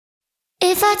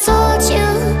If I told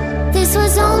you this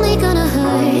was only gonna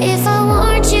hurt, if I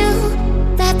warned you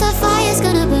that the fire's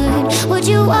gonna burn, would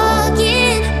you walk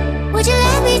in? Would you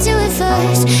let me do it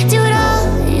first? Do it all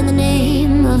in the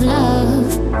name of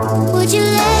love. Would you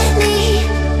let me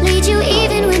lead you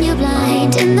even when you're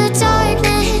blind? In the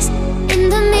darkness, in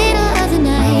the middle of the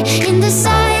night, in the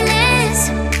silence,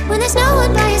 when there's no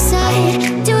one by your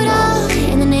side. Do it all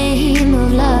in the name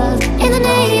of love. In the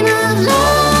name of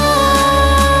love.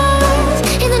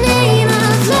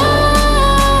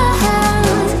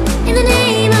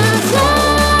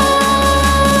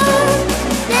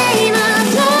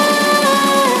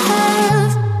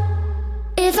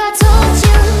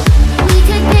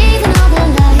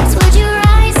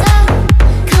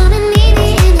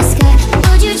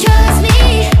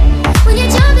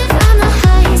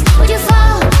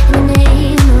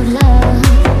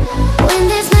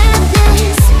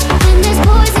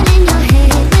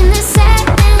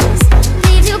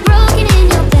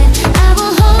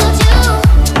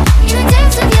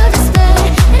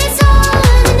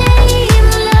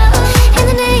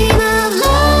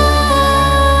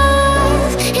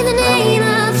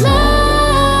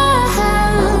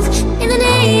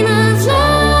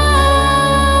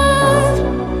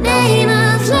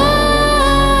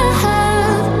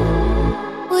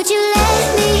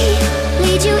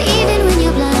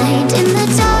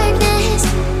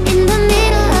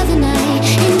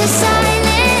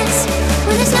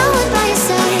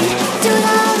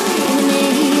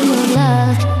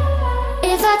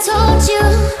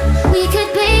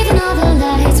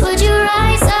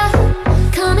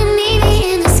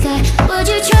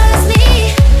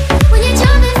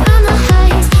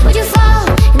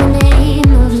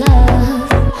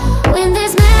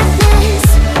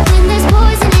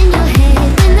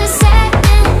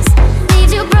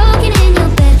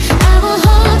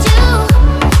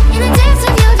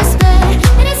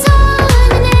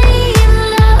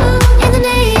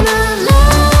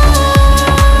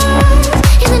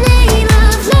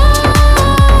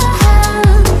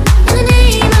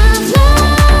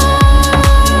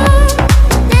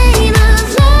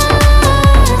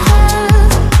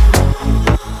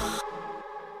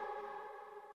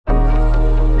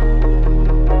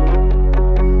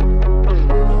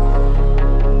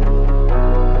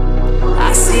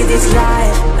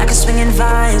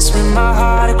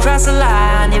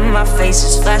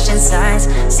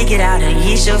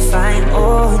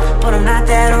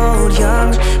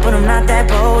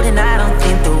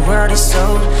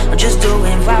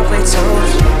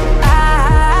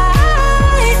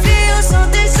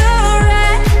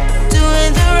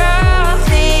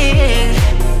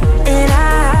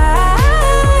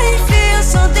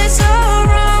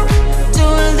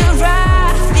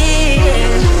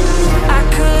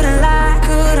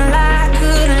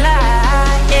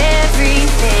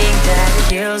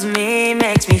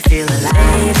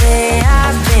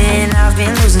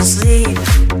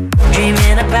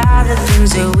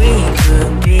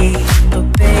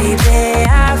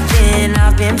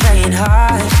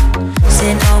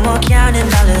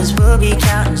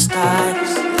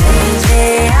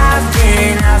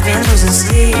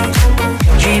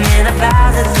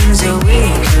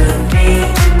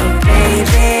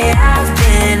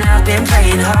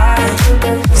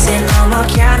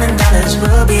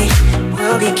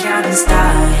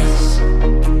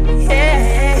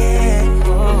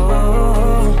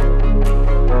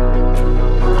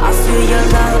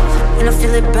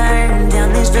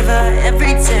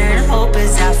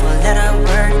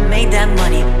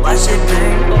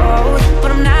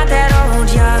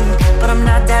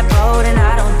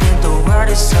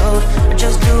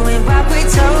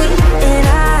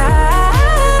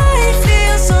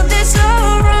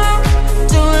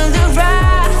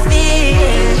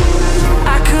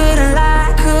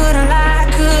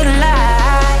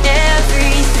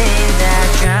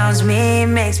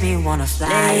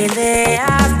 Lately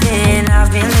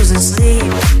I've been losing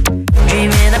sleep,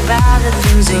 dreaming about the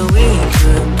things that we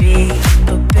could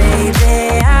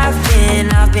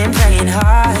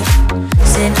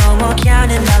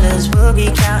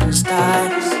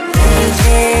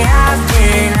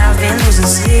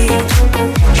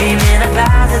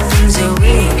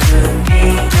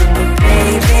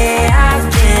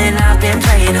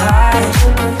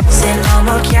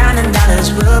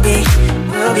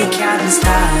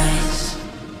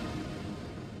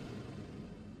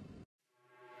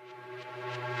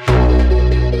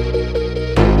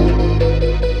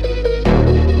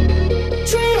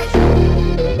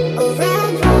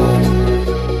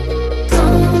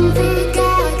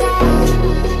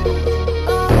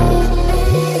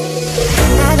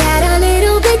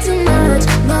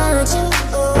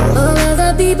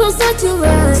people start to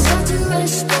rush.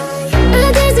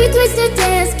 A daisy twisted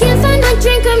dance, can't find my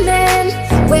drink or man.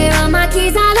 Where are my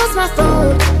keys? I lost my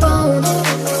phone.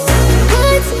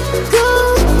 What's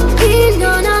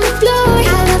going on the floor?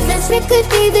 I love this record,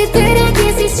 baby, but I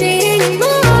can't see straight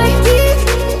anymore.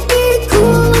 Keep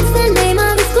cool, what's the name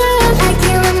of this club? I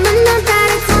can't remember that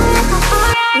it's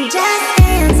on. Just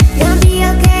dance, gonna be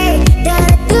okay.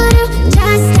 Da-da-da-da,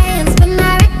 just dance, put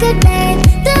my record play.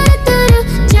 Da-da-da-da,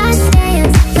 just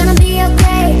dance, gonna be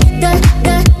okay.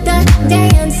 Da-da-da-da,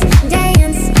 dance,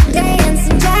 dance, dance,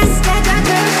 just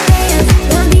da-da-da, dance,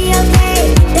 gonna be okay.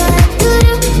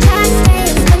 Da-da-da-da, just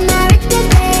dance, put my record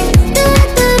play.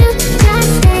 Da-da-da-da,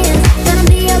 just dance, gonna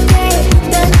be okay.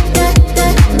 Da-da-da-da,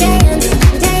 dance,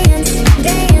 dance,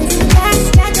 dance, just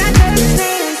da-da-da,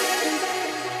 dance.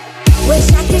 Wish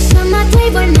I could show my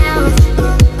playboy mouth.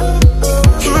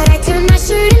 How'd I turn my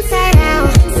shirt inside out?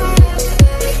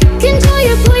 Control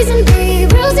your poison,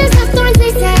 babe. Roses have thorns,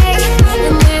 they say,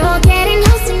 and we're all getting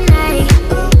lost tonight.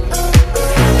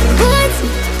 What's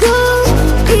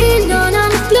going on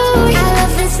the floor? I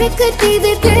love this record,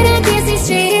 baby, but I can't see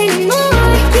straight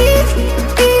anymore.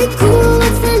 Keep cool,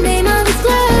 what's the name of this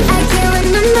club? I can't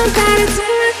remember that it's on.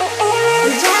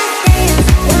 Just dance,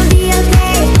 gonna be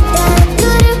okay.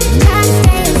 Da-da-da-da, just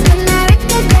dance, put my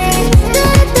record play.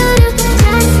 Da-da-da-da,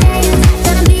 just dance,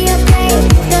 gonna be okay.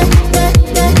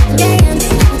 Da-da-da-da, dance,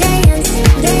 dance,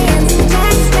 dance,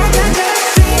 just da-da-da,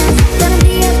 dance, gonna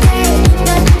be okay.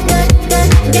 Da-da-da-da,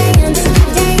 dance,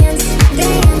 dance,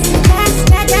 dance, just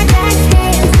da-da-da,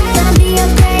 dance, gonna be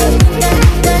okay.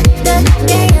 Da-da-da-da,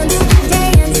 dance,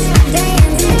 dance,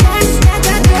 dance, just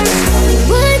da-da-da.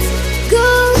 What's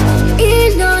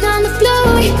going on the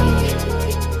floor?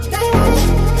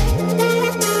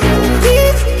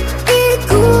 Keep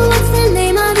cool, what's the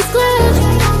name of this club?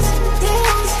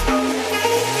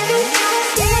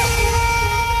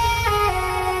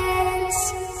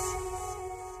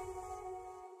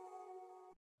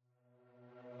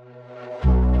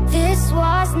 This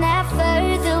was never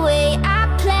the way I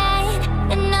planned,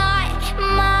 and not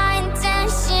my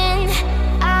intention.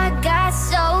 I got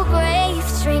so brave,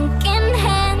 drink in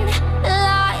hand,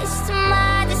 lost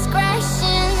my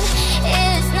discretion.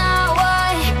 It's not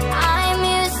what I'm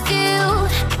used to,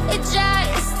 it's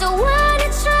just wanna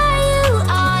try you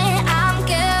on. I'm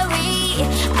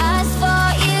curious for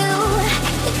you,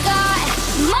 it got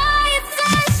my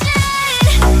attention.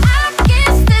 I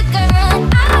kissed the girl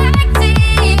I liked it,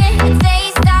 the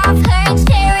taste of her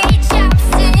cherry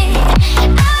chapstick.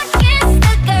 I kissed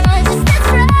the girl just to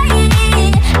try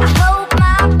it. I hope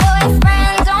my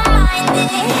boyfriend don't mind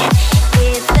it.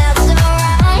 It felt so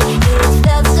wrong, it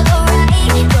felt so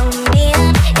right. Don't mean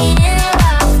in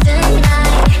love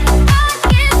tonight. I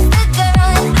kissed the girl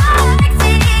and I liked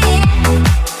it.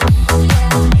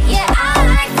 Yeah, I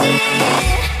liked it.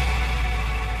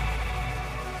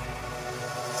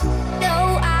 No,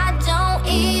 I don't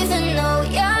even know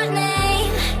your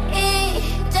name. It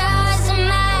doesn't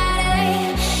matter.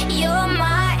 You're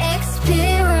my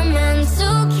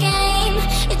experimental game.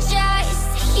 It's just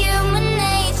human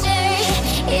nature.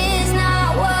 It's not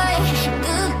what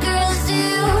good girls do,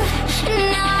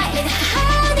 not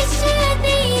how they should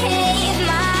behave.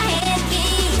 My head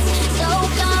gets so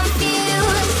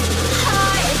confused,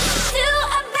 hard to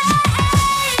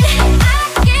abandon. I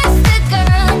kissed the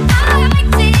girl I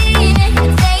liked it, the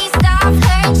taste of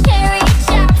her cherry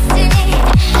chapstick.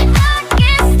 I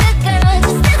kissed the girl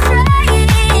just to try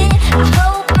it. I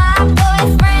hope my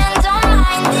boyfriend don't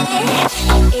mind it.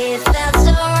 It felt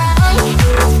so wrong,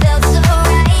 it felt so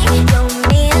right. Don't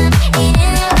mean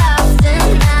in love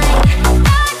tonight.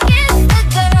 I kissed the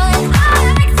girl and I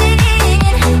liked it.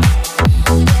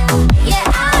 Yeah,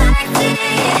 I liked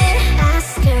it. Us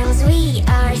girls, we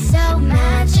are so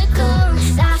magical.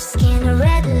 Soft skin,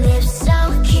 red lips, so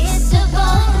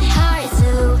kissable. Hard to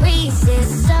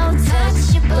resist, so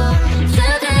touchable.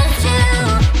 You're gonna do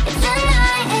it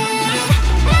tonight.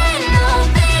 Ain't no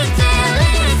big deal,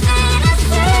 anything to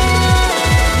say.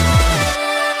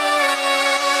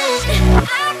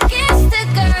 I kissed the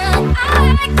girl I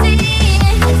liked it,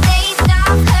 the taste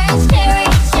of her cherry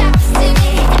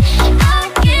chapstick. I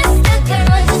kissed the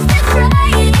girl just to try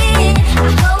it. I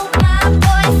hope my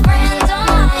boyfriend don't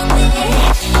mind it.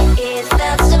 It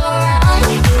felt so wrong,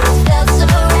 it felt so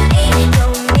right.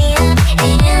 Don't mean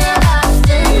in love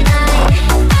tonight.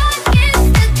 I kissed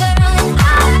the girl and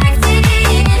I liked it.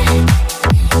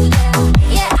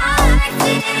 Yeah, I liked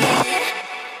it.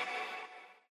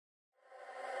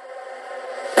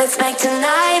 Let's make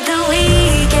tonight the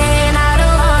weekend. I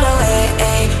don't wanna wait,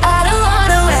 I don't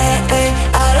wanna wait,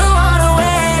 I don't wanna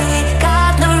wait.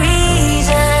 Got no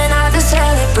reason not to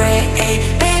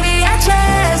celebrate.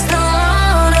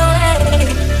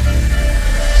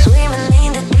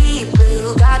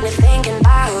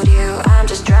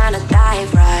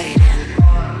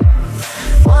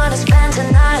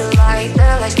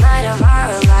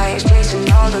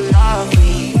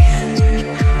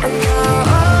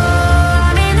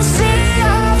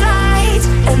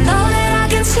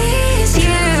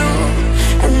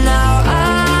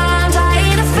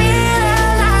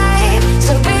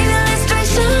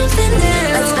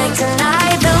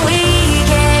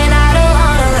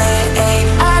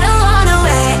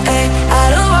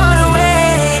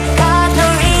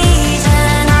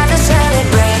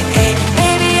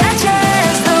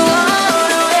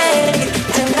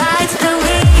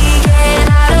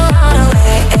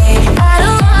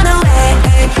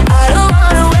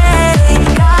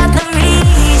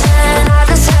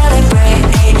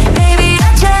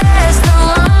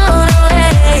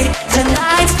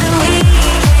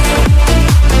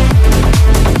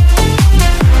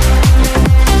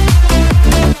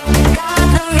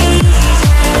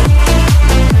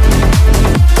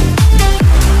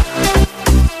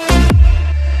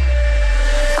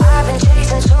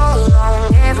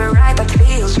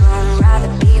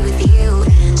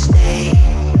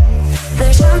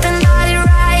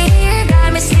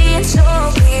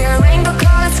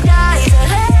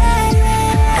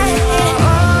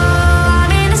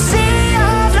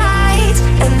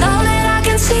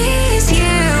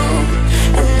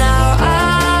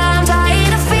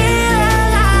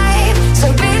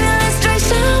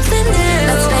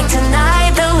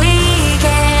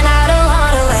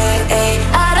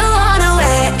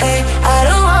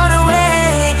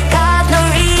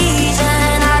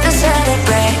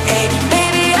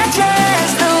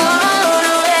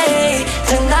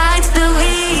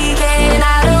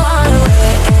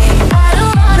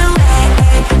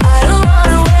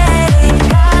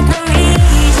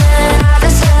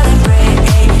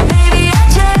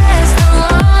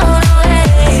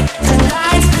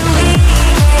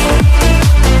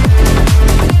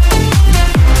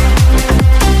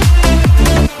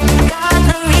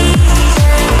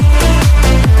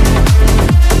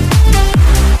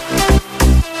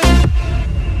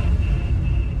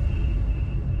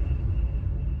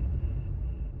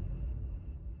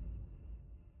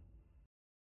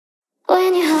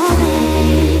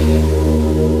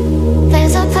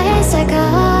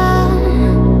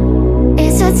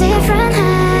 different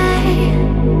high.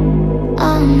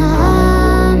 Oh no,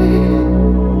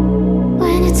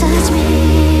 when you touch me,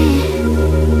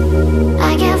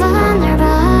 I get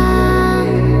vulnerable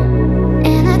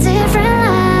in a different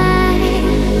light.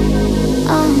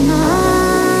 Oh no,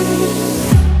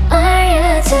 are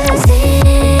you too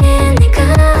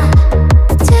cynical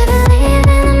to believe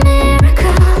in a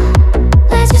miracle?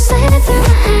 Let you slip through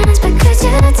my hands, but could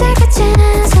you take a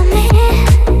chance on me?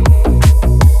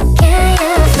 Can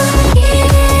you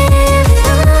forgive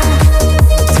enough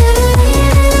to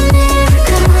believe in a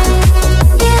miracle?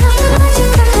 You don't know what you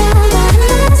got, but I'm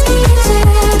asking you to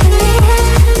believe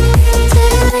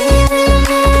in a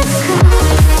miracle.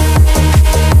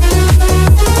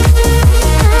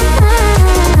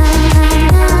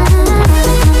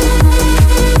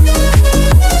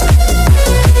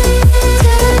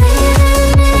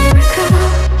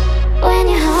 When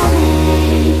you hold me,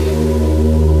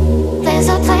 there's a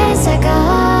place to go.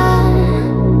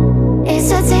 It's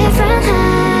a different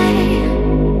high.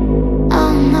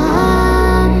 Oh no,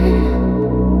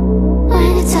 when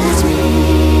you touch me,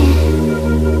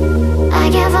 I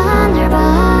get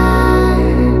vulnerable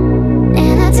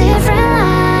in a different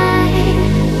light.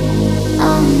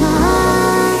 Oh no,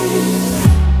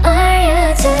 are you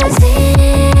too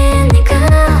cynical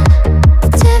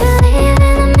to believe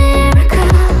in a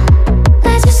miracle?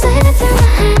 Let you slip through my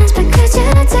hands, but could you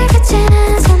take a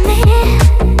chance on me?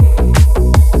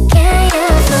 Can you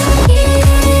forgive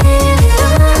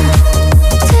enough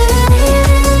to believe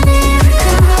in a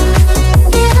miracle?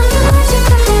 You don't know what you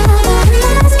got, but I'm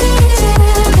asking you to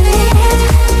believe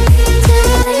in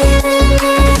a miracle.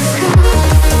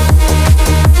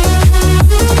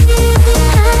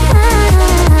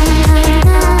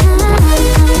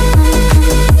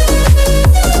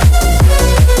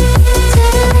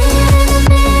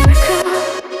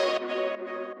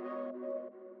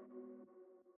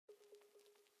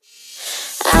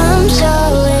 I'm so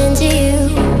into you,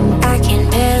 I can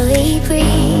barely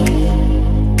breathe.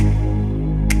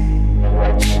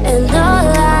 And all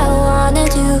I wanna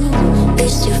do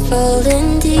is to fall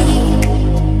in deep.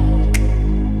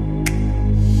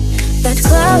 But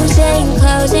closing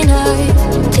hard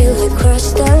till we cross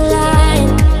the line.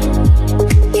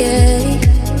 Yeah.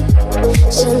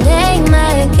 So name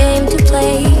my game to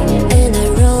play, and I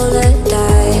roll the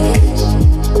dice.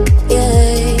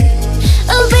 Yeah.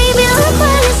 Oh baby, look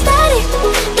what it started.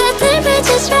 The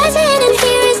temperature's rising, and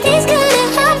here is this gonna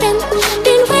happen.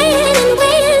 Been waiting and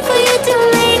waiting for you to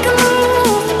make a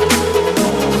move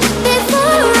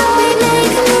before I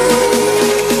make a move.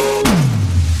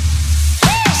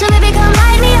 So baby, come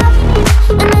light me up,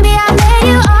 and maybe I'll let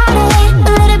you on it.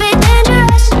 A little bit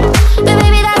dangerous, but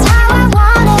baby, that's how I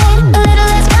want it. A little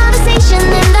less conversation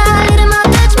and a little more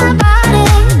touch my body.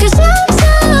 'Cause I'm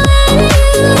so into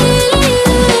you.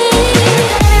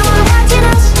 Everyone watching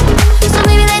us, so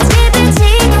maybe let's keep it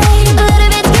secret. A little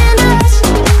bit scandalous,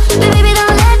 but baby,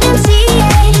 don't let them see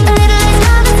it. A little less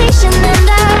conversation and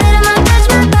a little more touch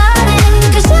my body.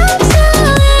 'Cause I'm so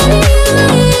into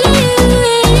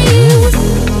you.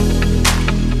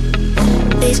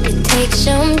 This could take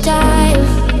some time.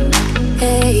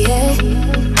 Hey, yeah.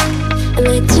 I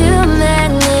made too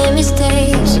many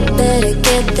mistakes. Better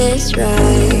get this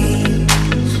right.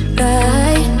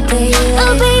 Right, yeah.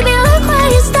 Oh baby, look what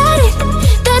you started.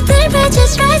 The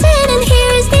temperature's rising, and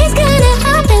here is this gonna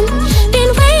happen.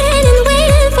 Been waiting and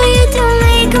waiting for you to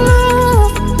make a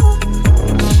move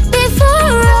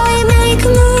before I make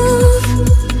a move.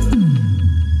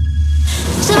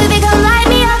 So baby, come light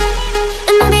me up,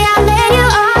 and maybe I'll let you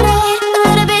on it. A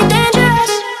little bit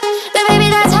dangerous, but baby,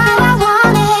 that's how I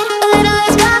want it. A little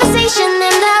less conversation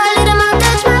and a little more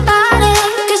touch my body.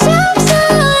 'Cause I'm so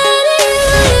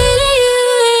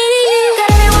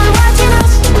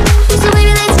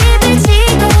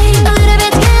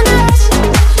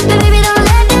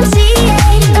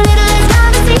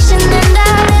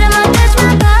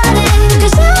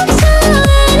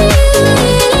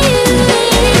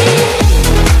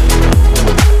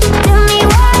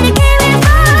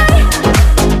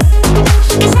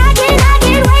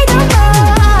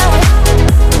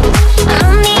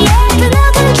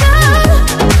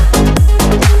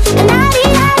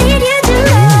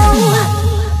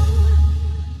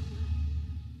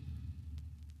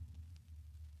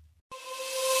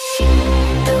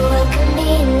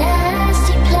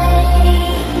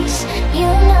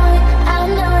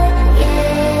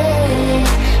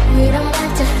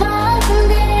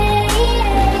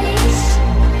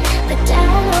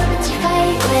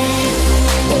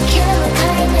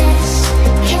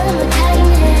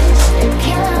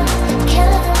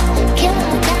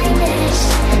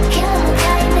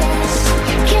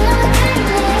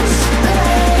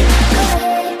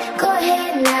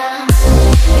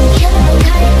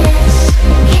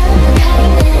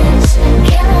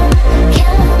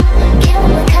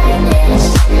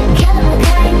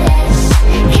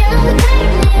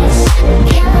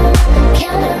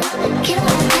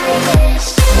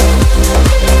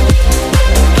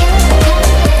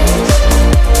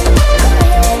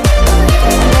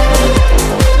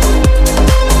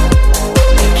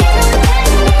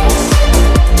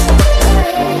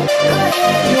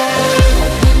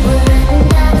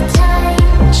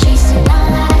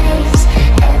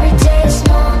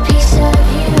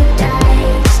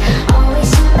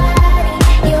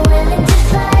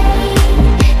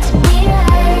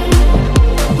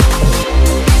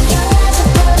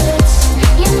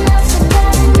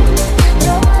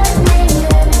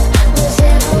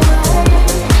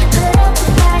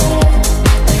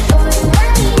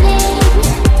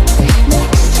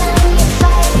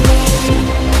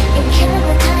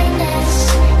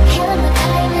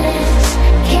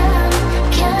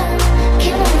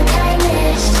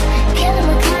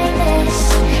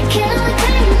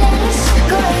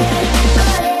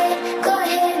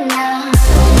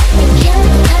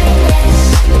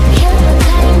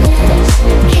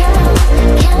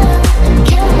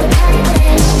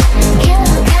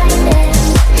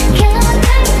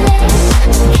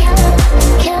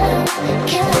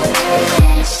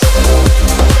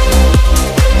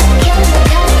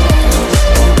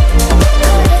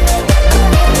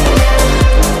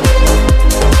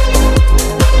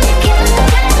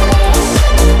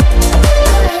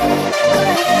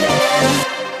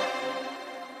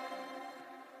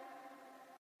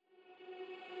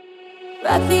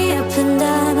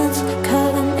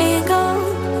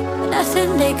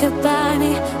goodbye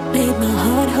me made my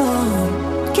heart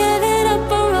whole. Giving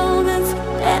up on romance,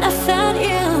 and I found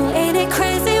you. Ain't it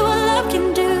crazy what love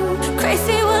can do?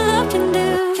 Crazy what love can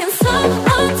do. Can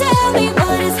someone tell me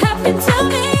what has happened to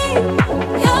me?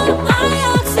 You're my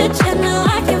oxygen, now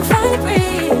I can finally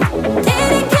breathe.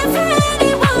 Didn't care for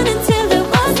anyone until it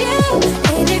was you.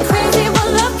 Ain't it crazy what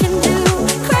love can do?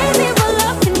 Crazy what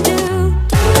love can do.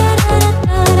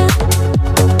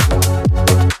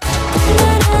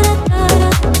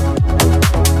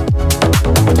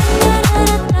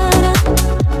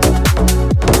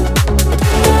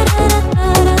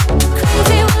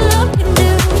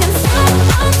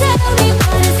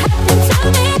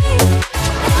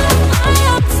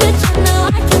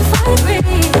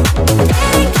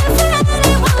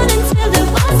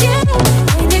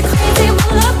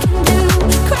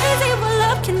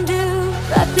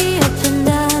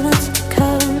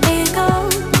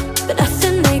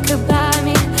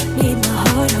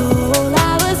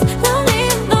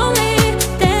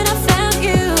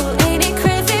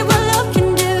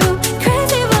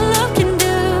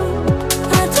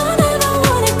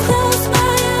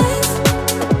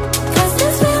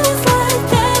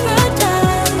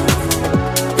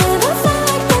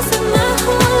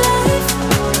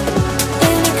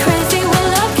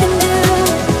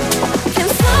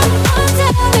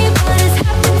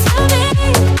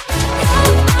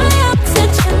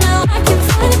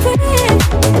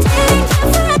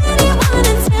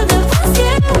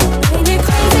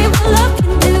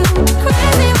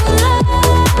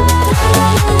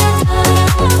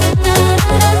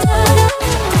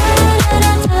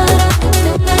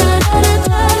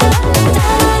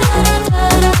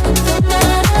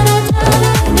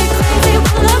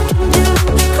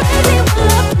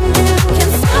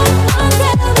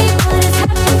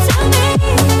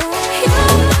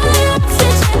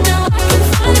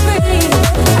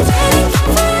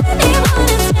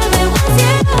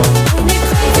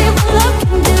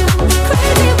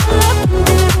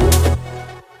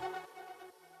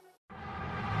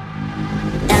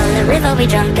 We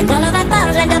drunk and all of our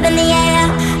bombs went up in the air.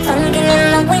 Funkin'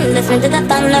 in the wind, listening to the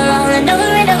thunder rolling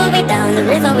over and over. We down the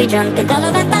river, we drunk and all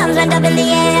of our bombs went up in the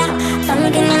air.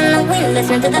 Funkin' in the wind,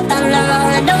 listening to the thunder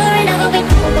rolling over and over.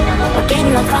 We're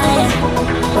getting on fire,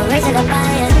 we're raising the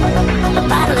fire. The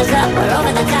bottle is up, we're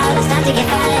over the top, it's time to get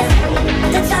fired.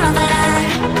 The tunnel fire,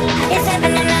 it's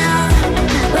happening now.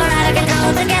 We're out of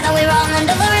control, together we rolling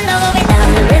over and over. We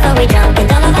down the river, we drunk and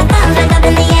all of our bombs went up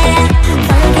in the air.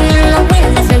 Funkin' in the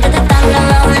wind, listening to the thunder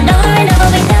rolling over and over.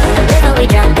 We down the river, we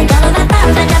drunk and all of our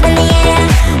bombs went up in the air.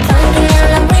 Funkin' in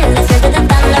the wind, listening to the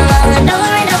thunder rolling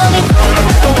over and over.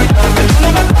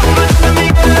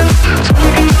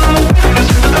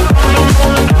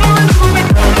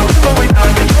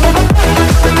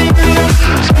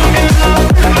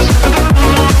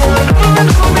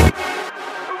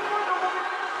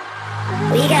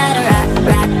 We gotta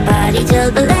rock party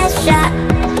till the last shot.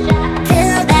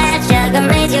 Fill that jug and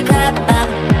raise your cup up.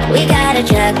 We gotta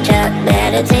chug,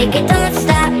 better take it, don't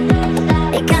stop.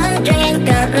 We can't drink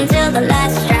up until the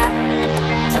last drop.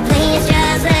 So please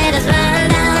just let us run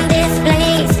down this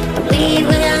place. We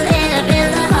will end up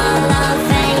in the Hall of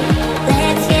Fame.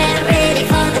 Let's get ready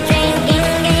for the drinking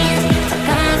games. So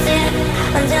come on, sip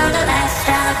until the last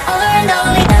drop. Over and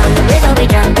over, we down the river, we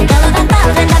drunk and all of our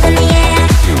bombs went up in the air.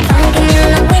 Funkin' in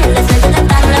the wind, listen to the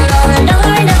thunder rolling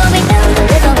over and over. We down the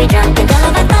river, we drunk and all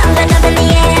of our bombs went up in the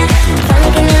air.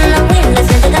 Funkin' in the wind,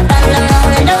 listen to the thunder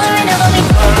rolling over and over.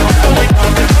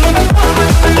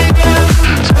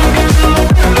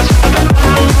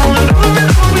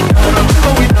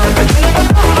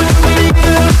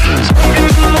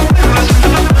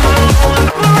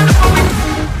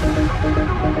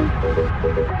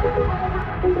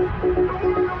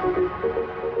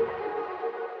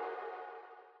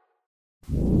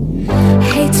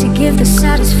 Hate to give the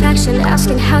satisfaction,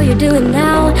 asking how you're doing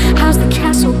now. How's the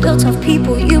castle built of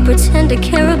people you pretend to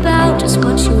care about? Just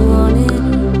what you wanted.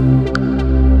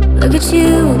 Look at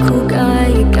you, a cool guy,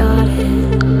 you got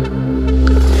it.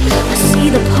 I see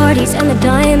the parties and the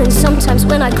diamonds sometimes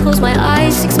when I close my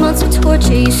eyes. 6 months of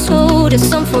torture you sold to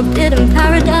some forbidden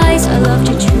paradise. I loved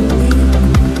you truly.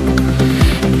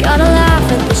 Gotta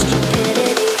laugh at this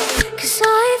stupidity, 'cause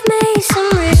I've made some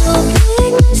real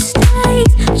big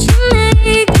mistakes, but you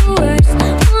make the worst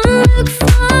one look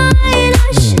fine.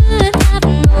 I should have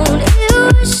known it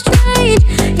was strange.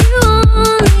 You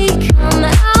only come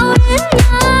out at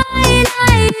night.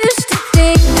 I used to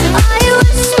think I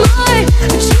was smart,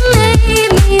 but you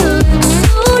made me look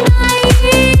so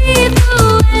naive. The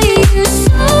way you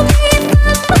sold me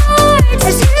for parts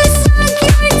as you sunk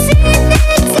your teeth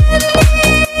into me.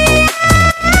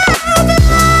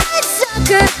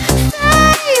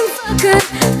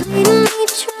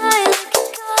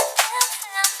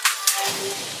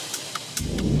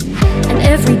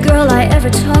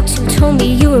 ever talked to told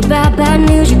me you were bad, bad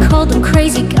news. You called them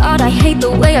crazy. God, I hate the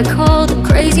way I called them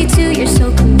crazy too. You're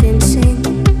so convincing.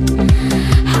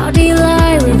 How do you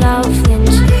lie without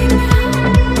flinching?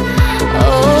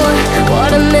 Oh,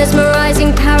 what a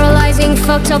mesmerizing, paralyzing,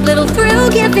 fucked up little thrill.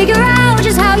 Can't figure out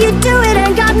just how you do it,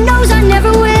 and God knows I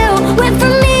never will. Went for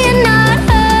me and not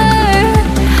her,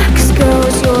 'cause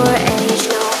girls your age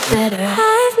know better.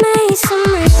 I've made some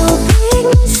real big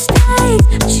mistakes,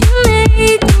 but you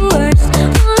made the worst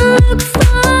one look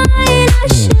fine. I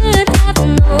should have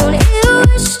known it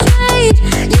was straight.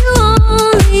 You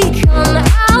only come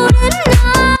out at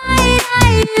night. I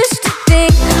used to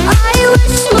think I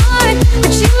was smart,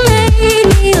 but you made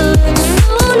me look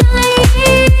so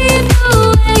naive. The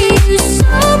way you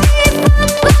saw me from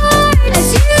apart as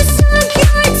you sunk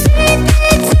your teeth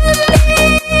into me.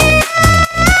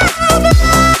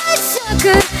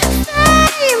 Bloodsucker,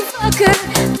 fame fucker,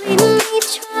 bleeding me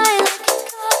dry like a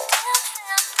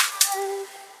goddamn vampire.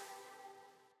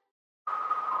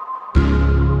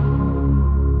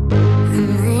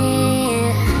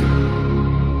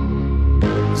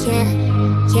 Yeah,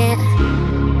 yeah.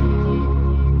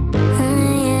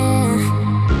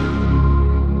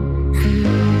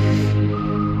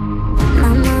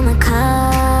 My mama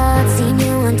called, seen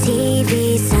you on TV.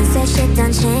 Sunset shit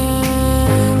done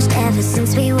changed ever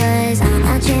since we was on.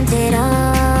 I dreamt it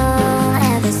all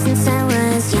ever since I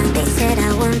was young. They said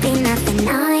I won't be nothing.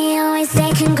 Now they always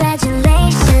say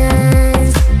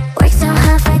congratulations. Worked so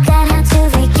hard, forgot how to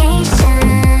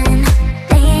vacation.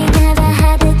 They ain't never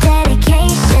had the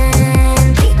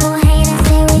dedication. People hate and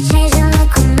say we changed and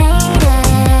look we made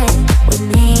it. We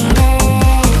made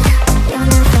it. You're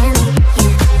not family,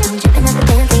 yeah. I'm jumping up the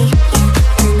Bentley,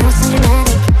 yeah. And I know it's so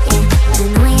dramatic, yeah. And I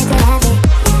know I had to have it,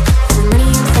 yeah. For the money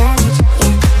I'm savage,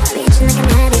 yeah. I'll be itching like an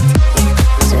addict, yeah.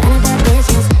 Surrounded by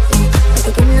bitches, yeah. But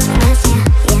they didn't know the rest, yeah,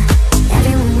 yeah.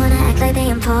 Everyone wanna act like they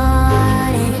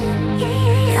important.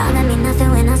 Y'all let me nothing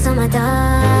when I saw my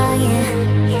dog,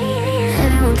 yeah.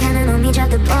 Everyone counting on me, drop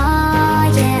the ball,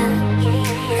 yeah.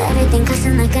 Everything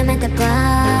cussing like I'm at the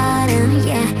bottom,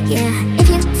 yeah, yeah. If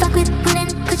you fuck with me, then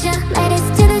put your lighters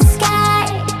to the sky.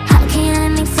 How can I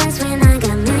make sense when I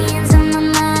got millions on my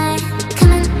mind?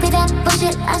 Coming with that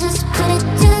bullshit, I just put it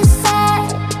to the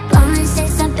side. Blowing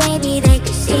since I'm baby, they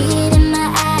could see it in my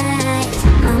eyes.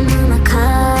 My mama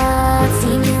called,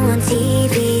 seen you on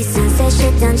TV. Sunset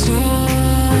shit done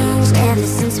changed ever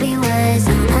since we was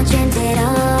on. I dreamt it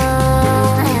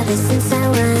all ever since I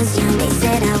was young. They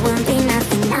said I won't be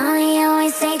nothing. Now they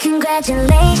always say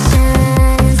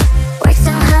congratulations. Worked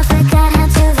so hard, forgot how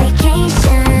to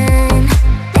vacation.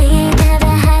 They ain't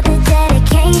never had the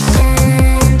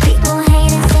dedication. People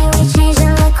hate and say we changed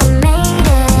and look we made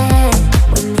it.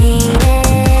 We made it.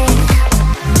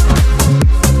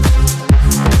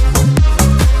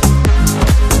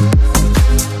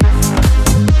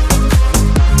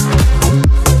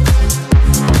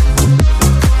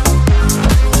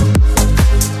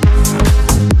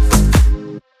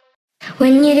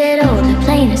 When you get older,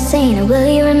 plain or saner, will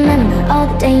you remember all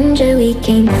the danger we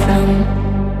came from?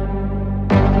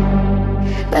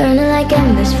 Burning like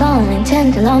embers, falling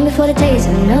tender long before the days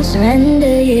of no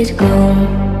surrender years ago.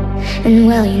 And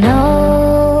well, you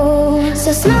know,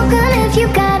 so smoke on if you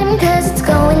got him, 'cause it's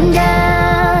going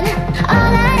down.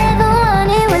 All I ever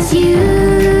wanted was you.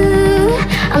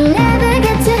 I'll never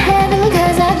get to heaven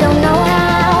 'cause I don't know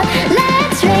how.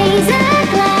 Let's raise a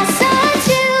glass or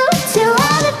two to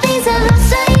all the things I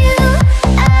lost on you.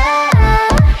 Oh,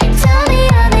 tell me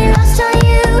how they lost on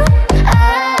you.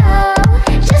 Oh,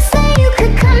 just so you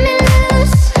could come and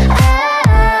lose. Oh,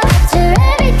 after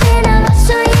everything I lost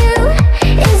on you,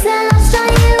 is that lost on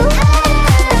you?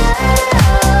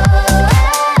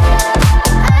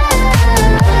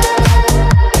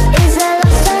 Is that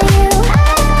lost on you?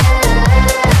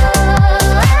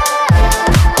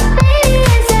 Baby,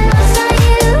 is that lost on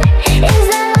you? Is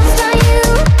that lost on you?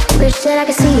 Wish that I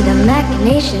could see the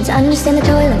machinations, understand the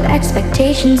toil of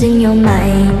expectations in your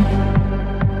mind.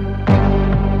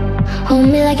 Hold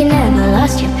me like you never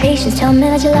lost your patience. Tell me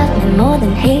that you love me more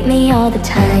than hate me all the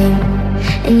time.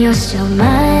 And you're still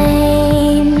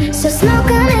mine. So smoke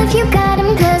on if you got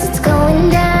him, 'cause it's going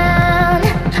down.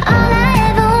 All I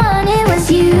ever wanted was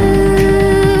you.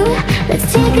 Let's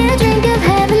take a drink of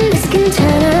heaven, this can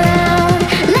turn around.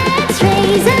 Let's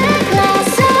raise a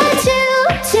glass or two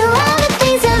to all the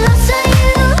things I lost on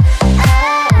you.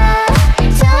 Oh,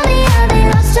 tell me how they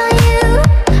lost on you.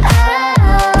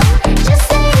 Oh, just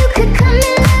so you could come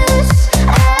and lose.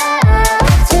 Oh,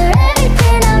 after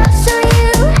everything I lost on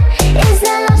you, is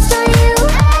that lost on you?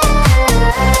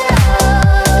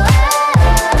 Oh,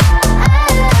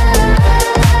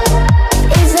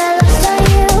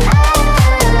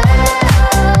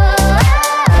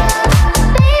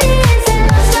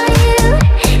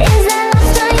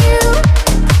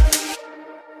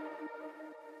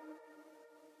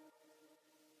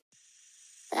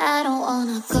 I don't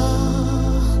wanna go,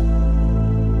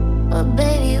 but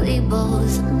baby, we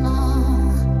both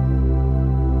know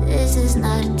this is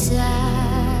not a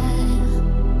time.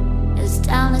 It's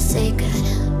time to say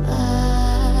goodbye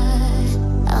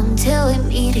until we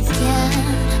meet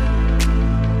again.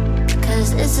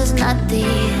 'Cause this is not the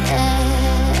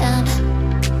end.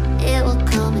 It will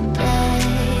come a day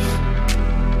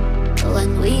when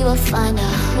we will find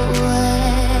our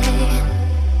way.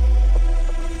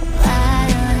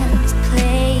 Violins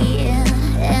playing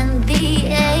and the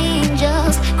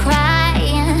angels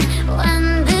crying. When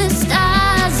the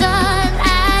stars are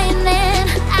aligning,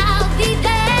 I'll be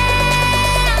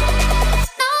there.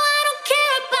 No, I don't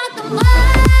care about the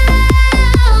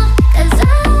world, 'cause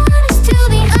all I want is to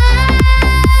be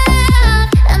heard.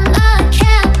 And all I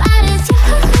care about is you.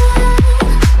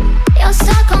 You're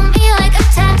stuck on me like a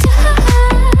tattoo.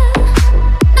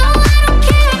 No, I don't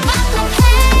care about the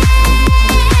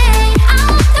pain. I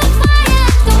want the fire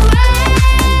and the rain,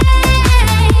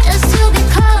 just to be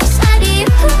closer to you.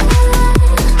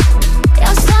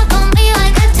 You're stuck on me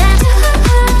like a tattoo.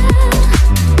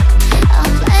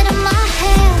 I'm letting my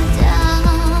hair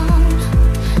down,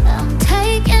 I'm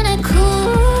taking it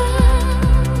cool.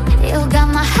 You got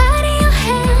my heart in your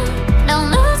hand, don't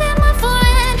lose it, my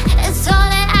friend. It's all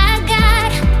that I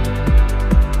got.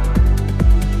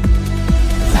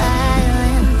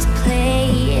 Violins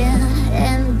playing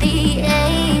and the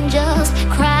angels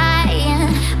crying.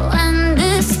 When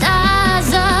the stars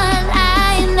are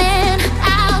aligning,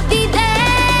 I'll be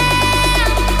there.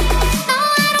 No,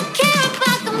 I don't care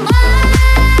about the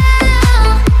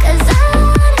world, 'cause all I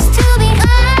want is to be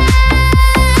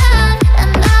heard.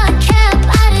 And all I care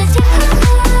about is you.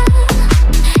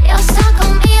 You're stuck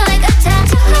on me like a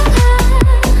tattoo.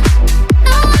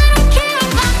 No, I don't care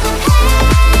about the pain.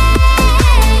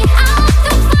 I want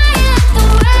the fire and the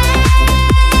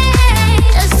rain,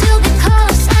 just to be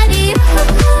closer to you.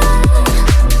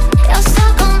 You're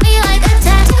stuck on me like a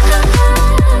tattoo.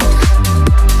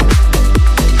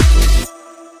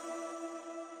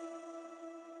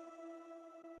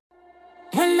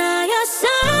 And now your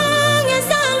song is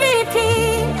on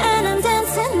repeat, and I'm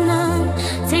dancing on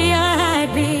to your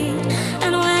heartbeat.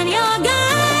 And when you're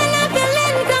gone, I feel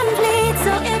incomplete.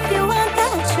 So if you want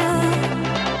that truth,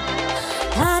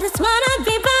 I just wanna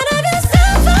be part of your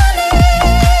symphony.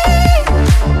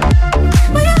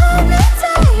 Will you hold me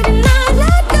tight and not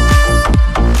let go?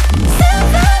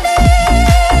 Symphony,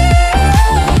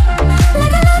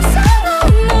 like a love song on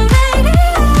the radio.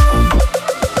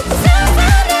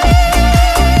 Symphony,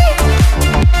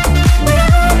 will you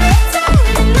hold me tight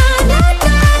and not let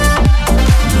go?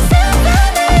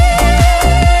 Symphony,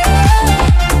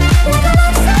 like a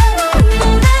love song on the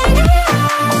radio.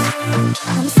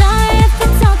 I'm sorry if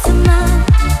it's all too much,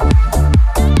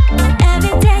 but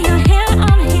every day you're here,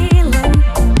 I'm healing.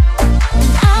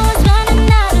 I was running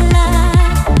out of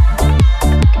love,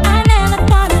 I never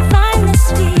thought I'd find this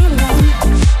feeling.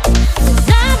 'Cause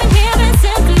I've been hearing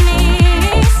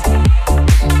symphonies,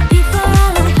 before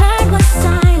all I heard was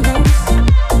silence.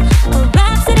 A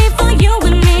rhapsody for you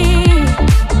and me,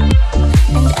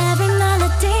 and every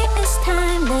melody is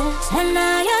timeless. And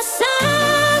now your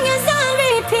song is on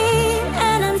repeat,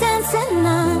 and I'm dancing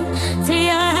on to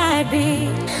your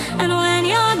heartbeat. And when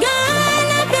you're gone,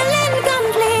 I feel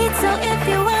incomplete. So if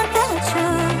you want that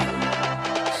truth,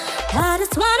 I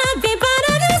just wanna be part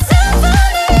of your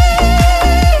symphony.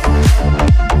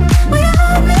 Will you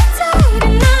hold me tight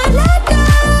and not let go?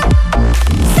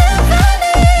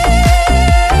 Symphony,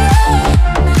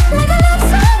 like a love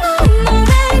song on the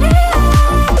radio.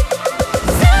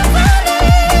 Symphony,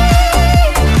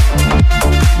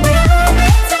 will you hold me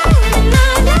tight and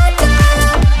not let go?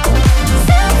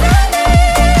 Symphony,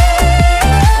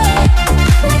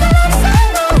 like a love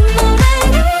song on the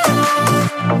radio.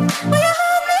 Will you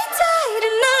hold me tight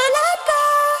and not let go?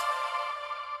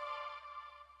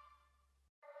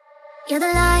 You're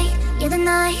the light, you're the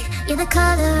night, you're the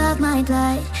color of my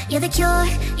blood. You're the cure,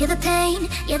 you're the pain,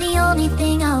 you're the only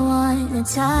thing I want to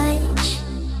touch.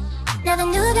 Never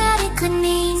knew that it could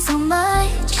mean so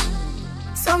much,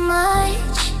 so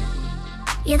much.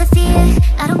 You're the fear,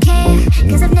 I don't care,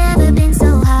 'cause I've never been so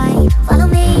high. Follow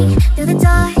me through the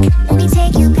dark, let me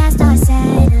take you past our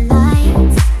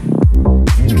satellites.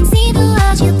 You can see the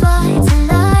world you brought to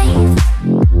life,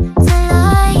 to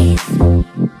life.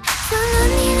 So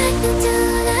love me like you do,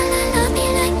 la la, love me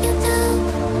like you do.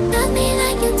 Love me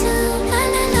like you do, la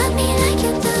la, love me like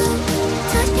you do.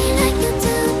 Touch me like you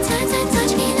do,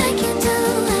 touch me like you do.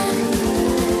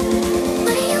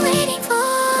 What are you waiting for?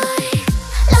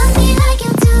 Love me like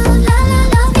you do, la la,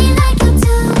 love me like you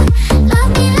do.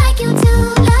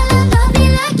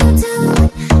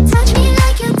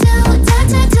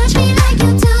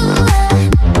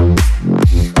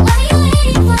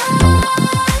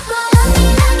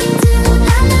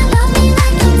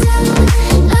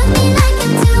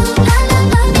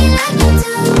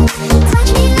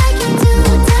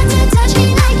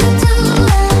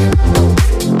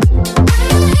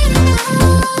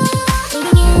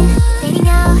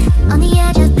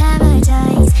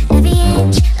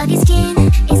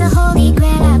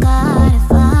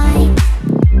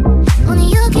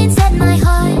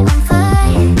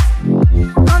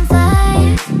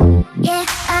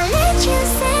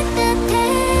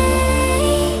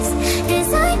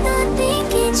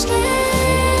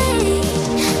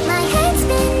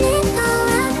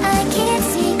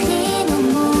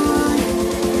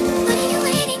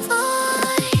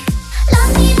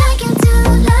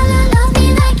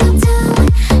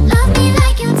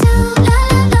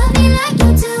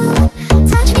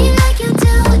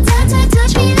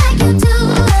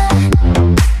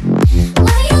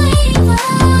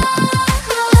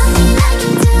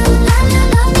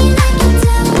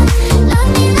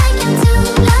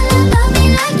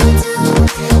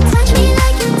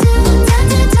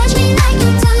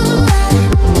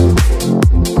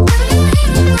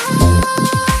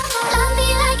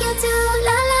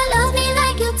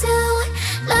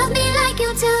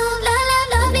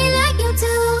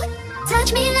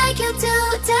 touch me like you do.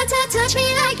 Touch me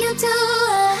like you do.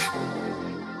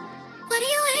 What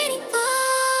are you waiting for?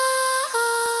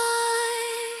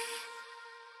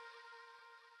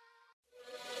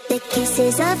 The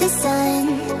kisses of the sun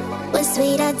was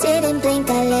sweet, I didn't blink,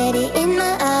 I let it in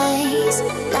my eyes.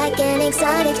 Like an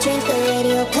exotic drink, the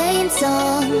radio playing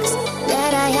songs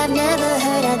that I have never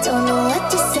heard, I don't know what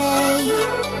to say.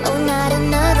 Oh, not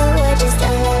another word, just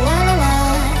la la la la la.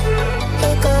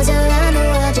 It goes around the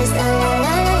world, just la la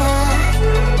la la la.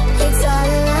 It's all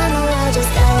around the world,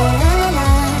 just la la la la la.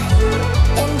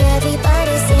 And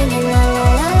everybody's singing la la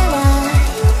la la la.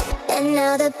 And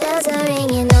now the bells are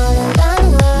ringing all around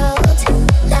the world.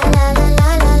 La la la la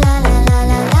la la la la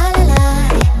la la la.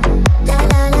 La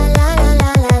la la la la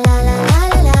la la la la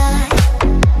la la.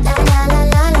 La la la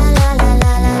la la la la la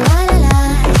la la la.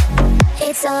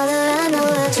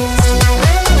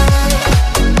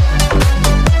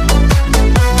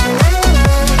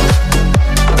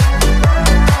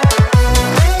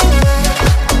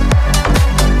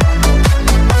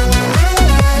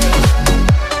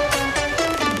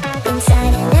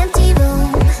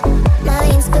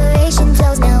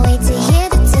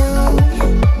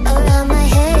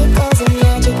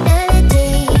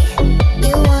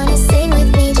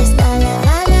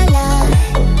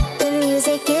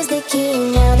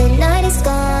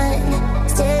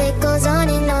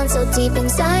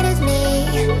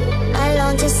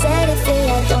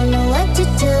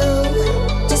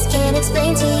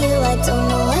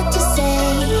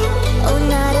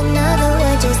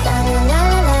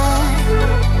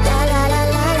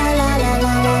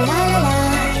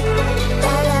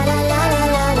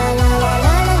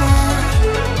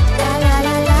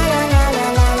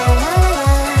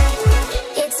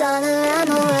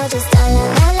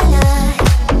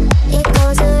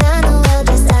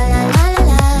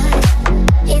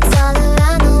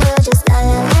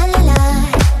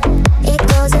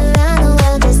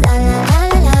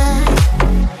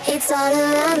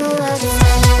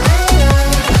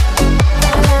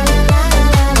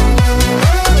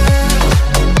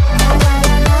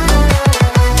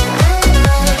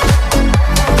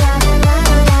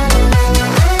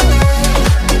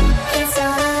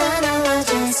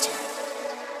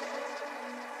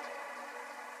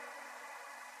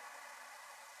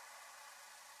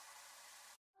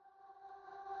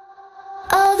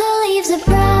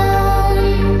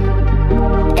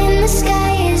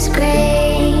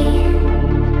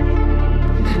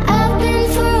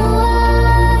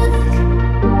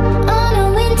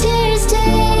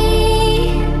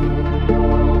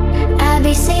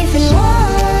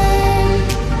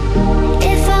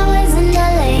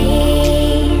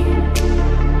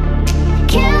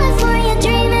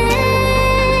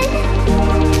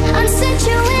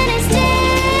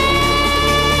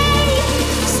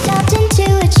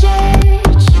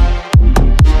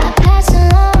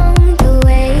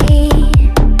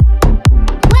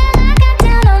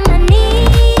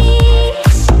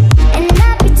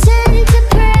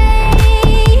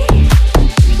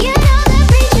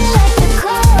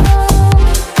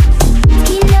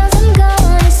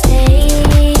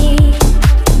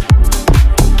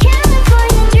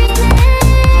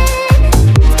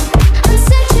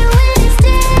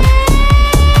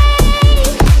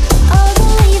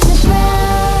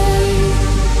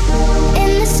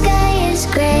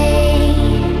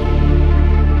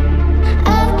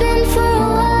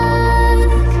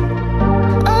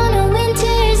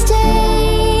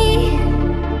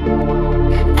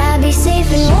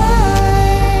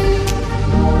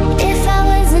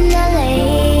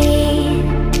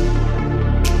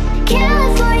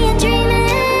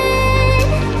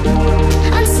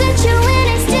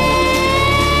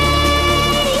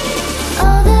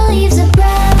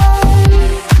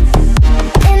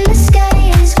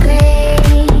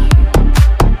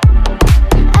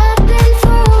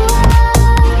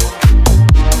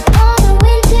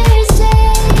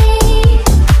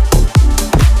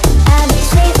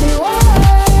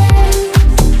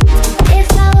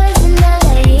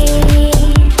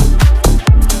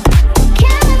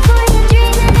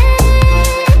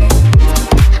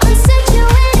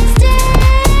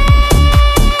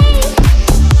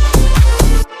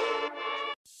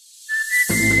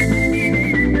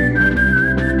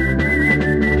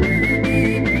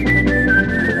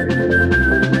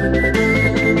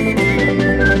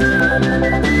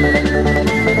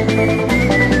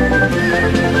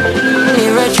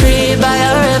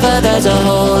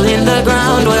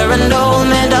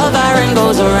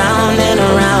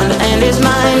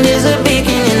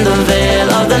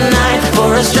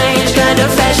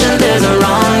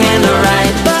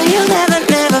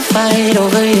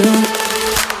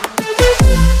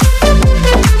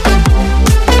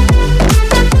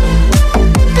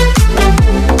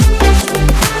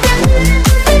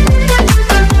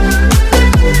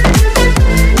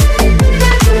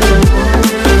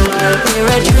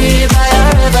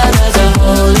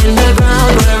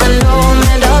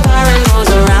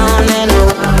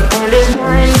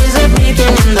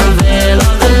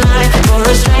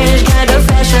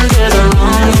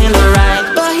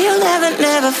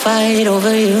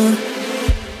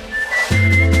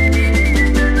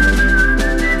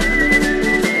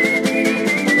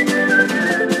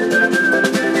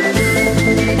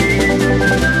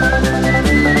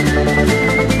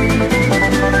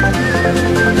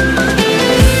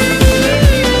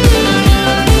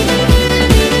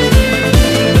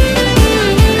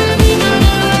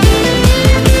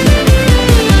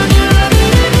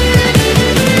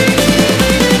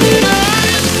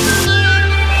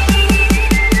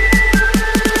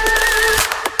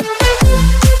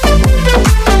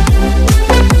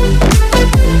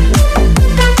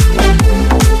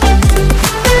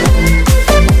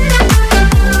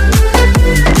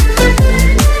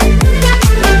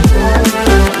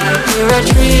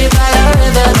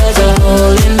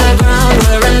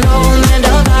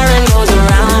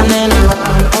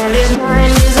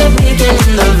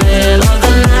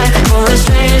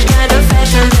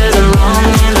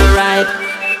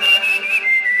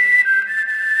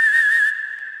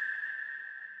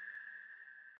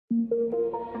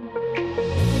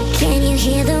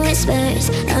 hear the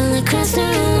whispers all across the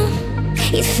room.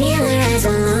 You feel her eyes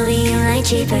all over you like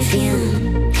cheap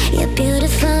perfume. You're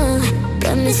beautiful,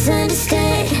 but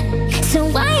misunderstood. So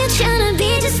why you tryna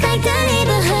be just like the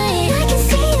neighborhood? I can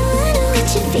see you, I know what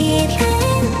you're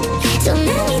feeling. So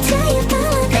let me tell you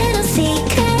about my little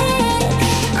secret.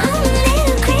 I'm a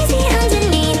little crazy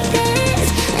underneath this,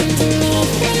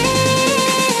 underneath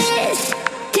this.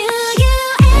 Do you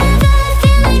ever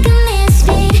feel like a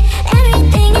misfit?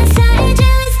 Everything inside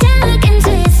you is stuck and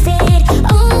twisted.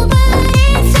 Oh, but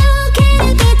it's okay to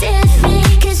be different,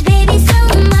 'cause baby, so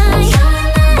am I. So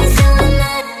am I, so am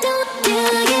I. Do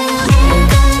you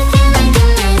ever feel like a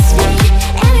misfit?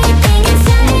 Everything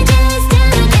inside you is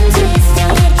stuck and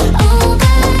twisted. Oh,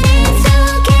 but it's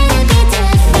okay to be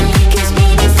different, 'cause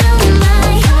baby, so am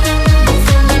I. So am I,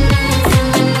 so am I, so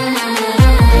am I.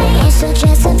 You're so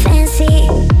dressed up fancy,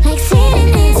 like Sid and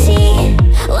Nancy.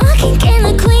 Walking in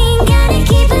the queen, gotta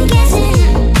keep on guessing.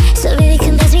 So baby,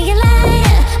 confess me your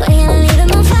liar, we're gonna leave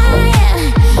them on fire.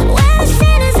 We're the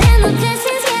sinners and the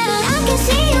blessings, yeah. I can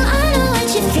see you, I know what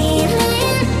you're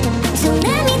feeling. So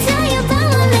let me tell you about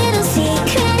my little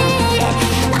secret.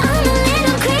 I'm a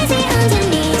little crazy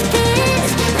underneath this,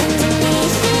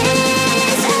 underneath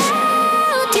this.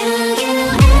 Oh, do you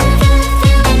ever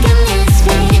feel like a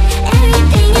misfit?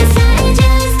 Everything inside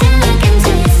you is stuck and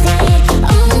twisted.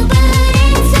 Oh, but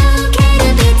it's okay to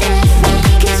be different,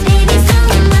 'cause baby, so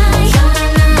am I. So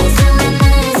am I, so am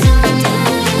I, so am I.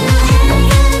 Do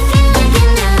you ever feel like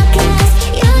an outcast?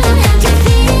 You don't have to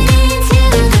fit into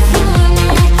the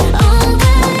format. Oh,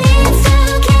 but it's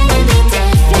okay to be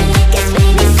different, 'cause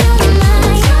baby, so am I.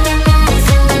 So am I,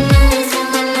 so am I, so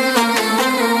am I.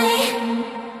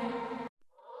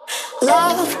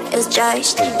 Love is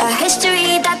just a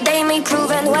history that they may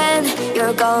prove, and when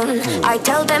you're gone, I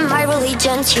tell them my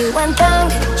religion's you, and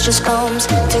just comes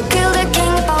to kill the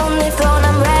king upon the throne.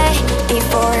 I'm ready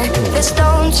for the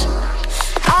stones.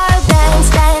 I'll dance,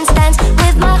 dance, dance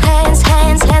with my hands,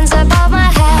 hands, hands above my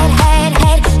head, head,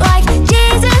 head. Like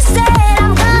Jesus said,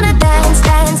 I'm gonna dance,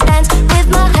 dance, dance with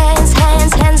my hands,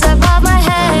 hands, hands above my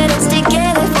head. And stick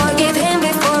together, forgive him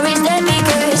before he's dead,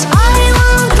 because I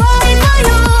won't cry for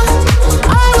you.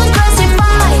 I won't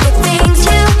crucify the things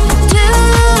you do.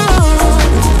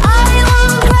 I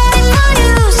won't cry for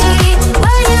you, see,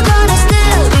 when you're gonna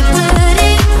still be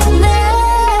bloody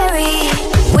Mary.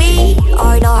 We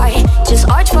are not just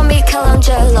art from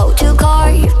Michelangelo to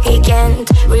carve. He can't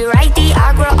rewrite the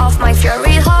aggro of my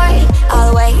fury heart.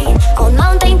 I'll wait on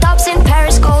mountain tops in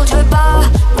Paris, cold pas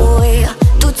mourir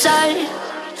toute seule.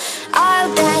 I'll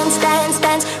dance, dance,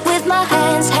 dance with my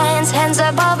hands, hands, hands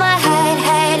above my head,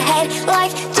 head, head.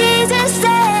 Like Jesus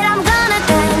said, I'm gonna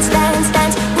dance, dance,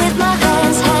 dance with my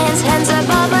hands, hands, hands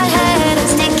above my head. And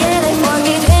stick it and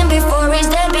forgive him before he's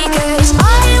dead, because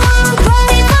I won't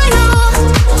cry for you.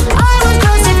 I won't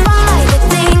crucify the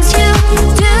things you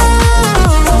do.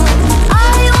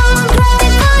 I won't cry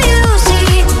for you,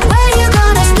 see, when you're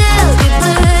gonna still be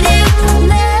bloody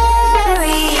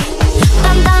Mary.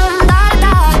 Dum dum da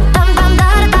da, dum dum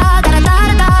da da da da da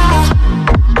da.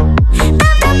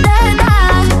 Dum dum da da,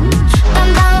 dum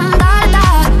dum da da,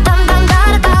 dum dum da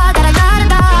da da da da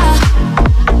da.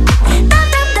 Dum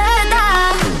dum da da.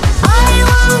 I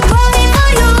won't cry for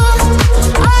you.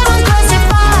 I won't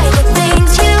crucify the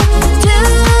things you do.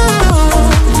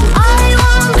 I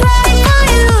won't cry for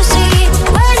you, see,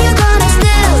 when you're gonna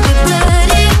still be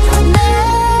bloody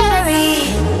Mary.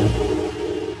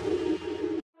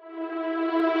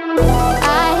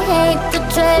 I hate the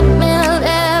treadmill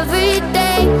every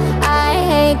day. I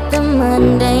hate the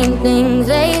mundane things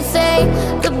they say.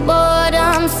 The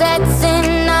boredom sets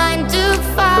in 9 to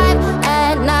 5.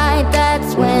 At night,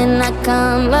 that's when I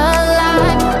come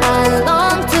alive. I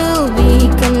long to be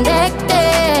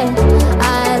connected.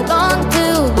 I long to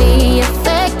be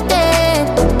affected.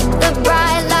 The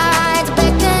bright lights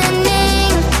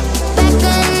beckoning,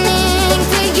 beckoning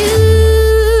to you.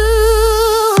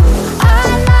 I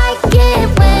like it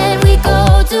when we go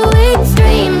to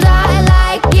extremes. I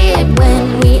like it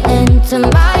when we enter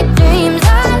my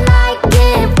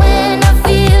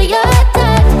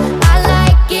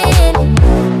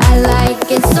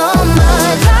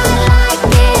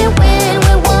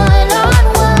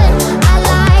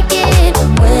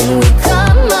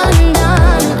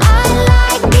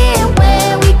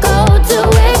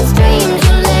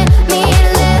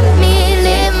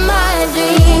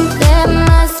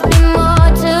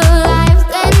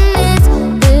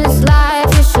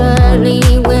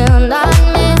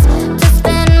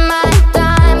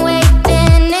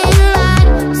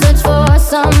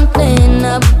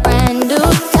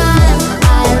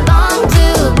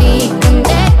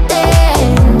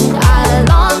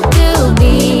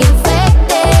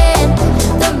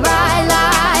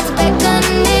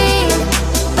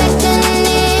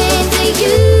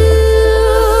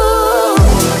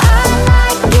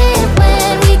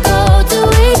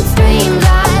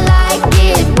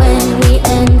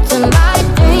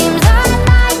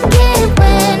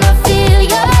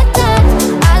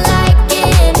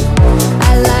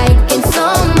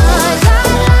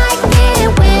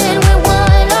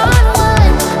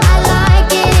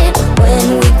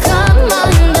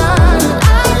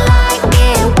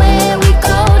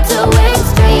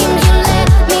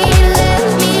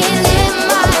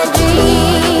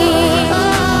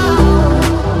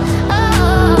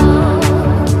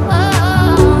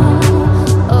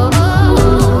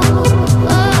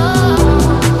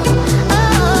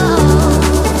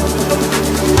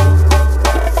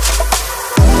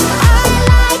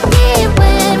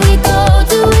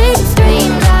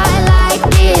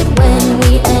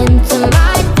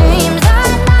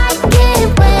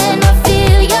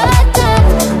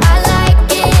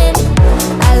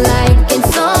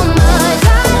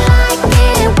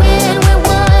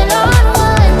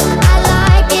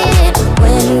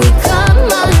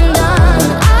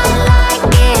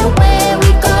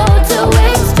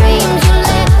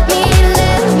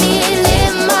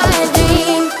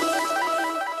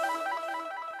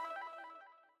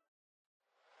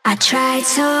tried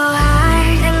so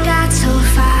hard and got so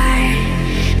far,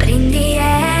 but in the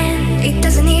end, it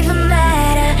doesn't even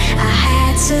matter. I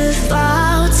had to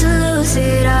fall to lose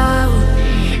it all,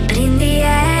 but in the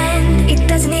end, it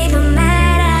doesn't even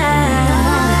matter.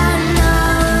 No.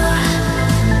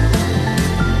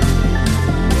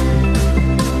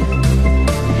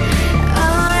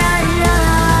 Oh, I know.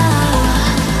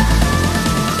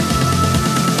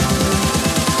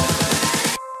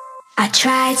 I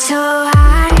tried so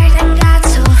hard and got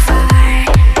so far,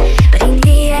 but in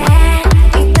the end,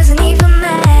 it doesn't even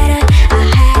matter. I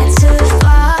had to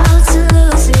fall to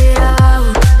lose it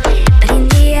all, but in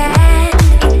the end,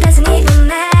 it doesn't even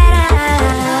matter.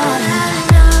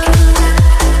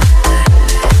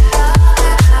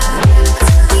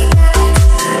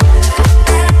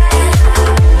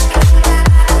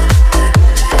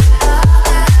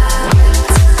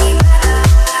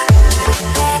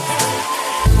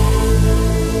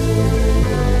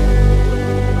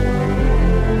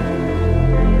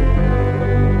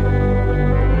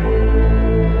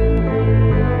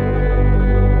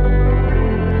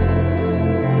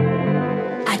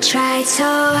 I tried so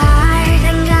hard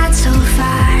and got so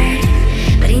far,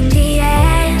 but in the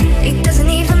end, it doesn't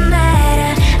even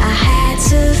matter. I had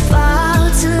to fall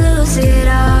to lose it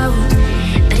all,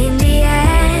 but in the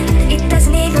end, it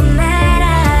doesn't even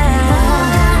matter.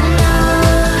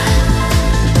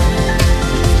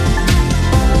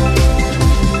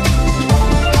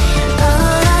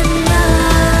 Oh, I know.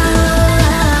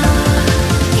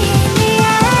 In the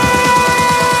end,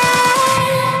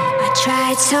 I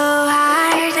tried so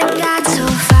hard and got so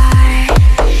far,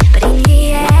 but in the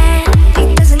end, it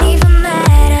doesn't even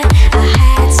matter. I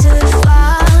had to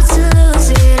fall to lose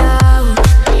it all,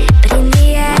 but in the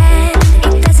end,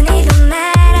 it doesn't even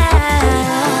matter.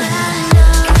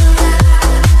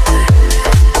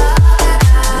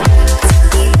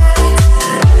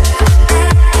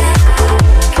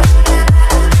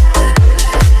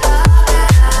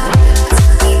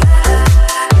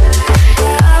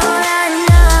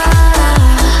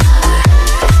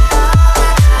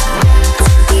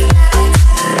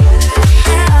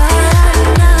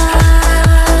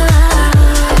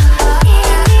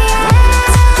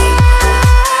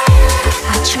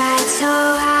 I tried so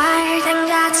hard and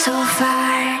got so far.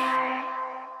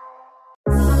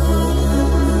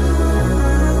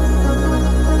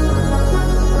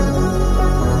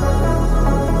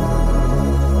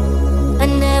 I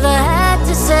never had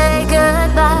to say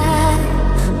goodbye.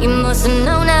 You must have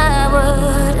known I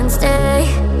wouldn't stay.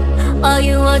 All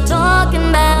you were talking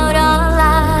about all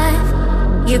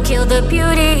life, you killed the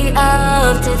beauty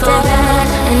of today. Forever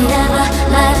and never,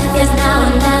 life is now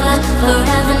and never.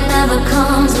 Forever never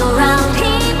comes around.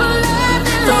 People love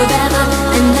it. Forever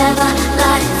and never,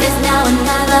 life is now and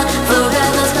never.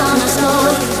 Forever's gonna slow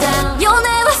you down. You'll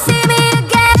never see me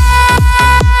again.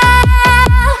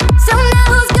 So now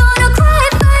who's gonna cry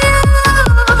for you?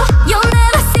 You'll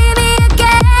never see me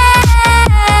again.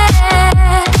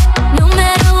 No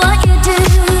matter what you do,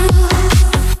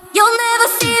 you'll never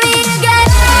see me again.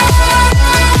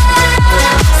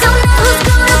 So now who's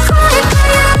gonna cry for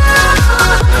you?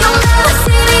 You'll never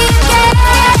see me again.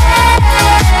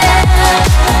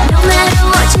 No matter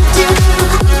what you do.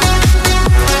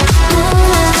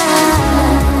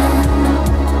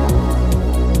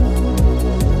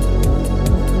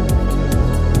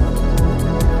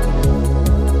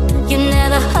 You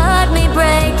never heard me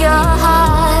break your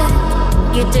heart.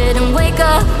 You didn't wake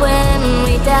up when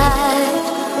we died.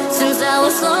 Since I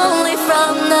was lonely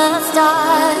from the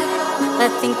start, I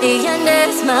think the end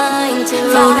is mine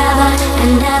too. Forever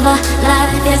and never,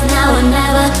 life is now and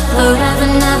never. Forever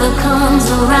never comes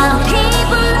around.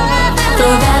 People love it.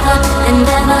 Forever and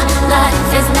never,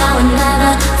 life is now and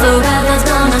never. Forever's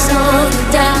gonna slow you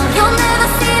down. You'll never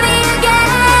see me again.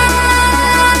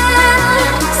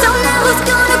 So now who's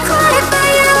gonna cry for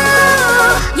you?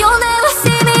 You'll never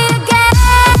see me again.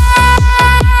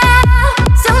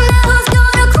 So now who's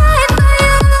gonna cry for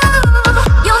you?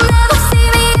 You'll never see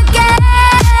me again.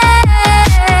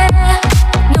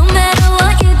 No matter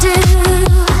what you do,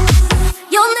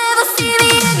 you'll never see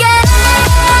me again.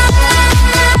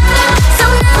 So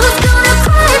now who's gonna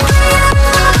cry for you?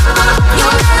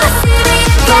 You'll never see me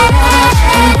again.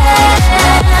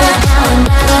 Now and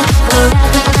never,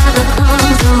 forever never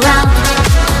comes around.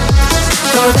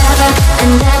 Forever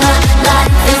and never,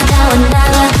 life is now and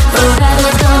never.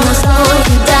 Forever's gonna slow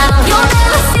you down. You'll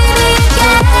never see me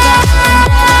again.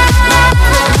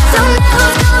 So now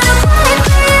who's gonna cry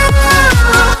for you?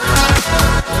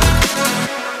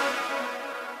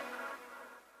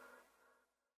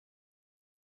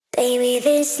 Baby,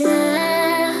 this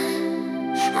love,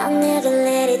 I'll never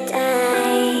let it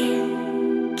die.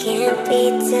 be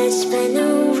touched by no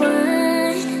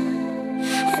one.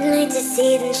 I'd like to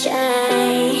see them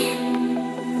try.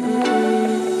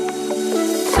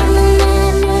 I'm a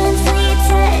madman for your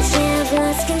touch, yeah, I've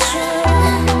lost control.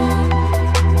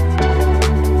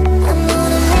 I'm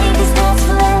gonna make this last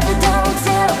forever, don't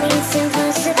tell me it's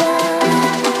impossible.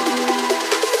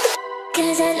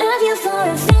 'Cause I love you for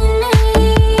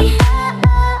infinity.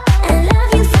 I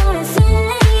love you for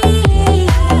infinity.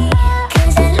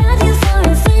 'Cause I love you for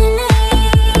infinity.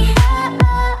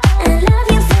 I love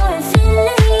you for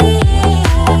infinity.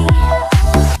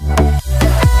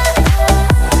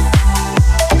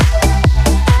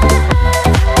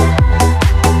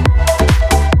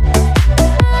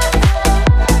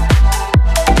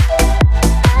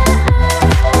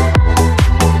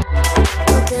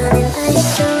 Down in my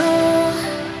soul,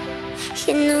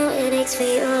 you know it aches for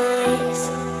yours.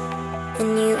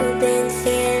 And you've been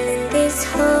feeling this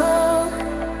hole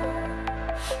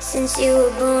since you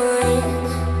were born.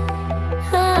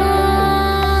 Oh,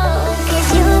 'cause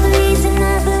you're the reason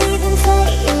I believe in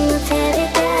fate in my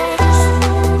paradise.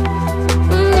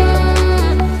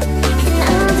 And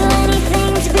I'll do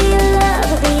anything to be your love,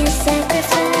 I'll be your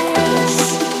sacrifice.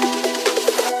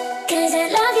 'Cause I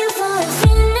love you for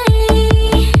infinity.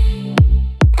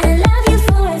 I love you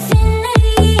for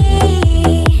infinity.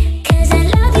 'Cause I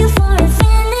love you for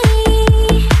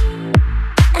infinity.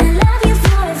 I love you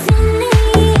for infinity.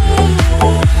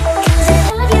 'Cause I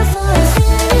love you for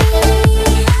infinity.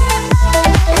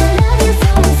 I love you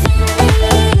for infinity.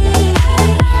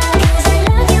 'Cause I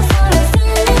love you for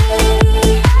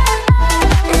infinity.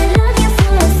 I love you for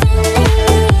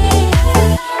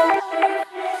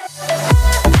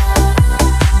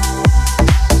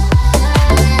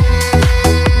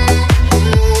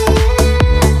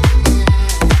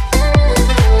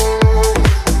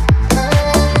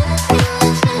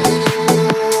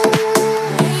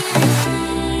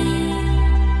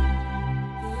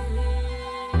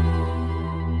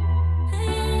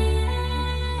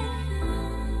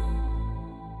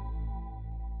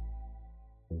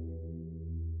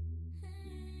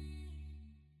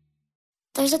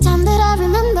There's a time that I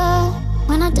remember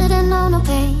when I didn't know no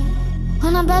pain,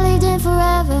 when I believed in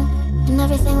forever and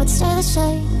everything would stay the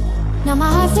same. Now my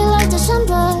heart feels like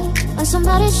December when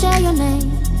somebody share your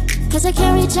name. 'Cause I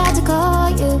can't reach out to call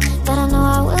you, but I know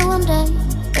I will one day.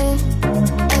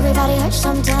 Everybody hurts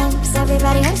sometimes,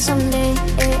 everybody hurts someday.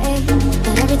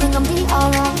 But everything gon' be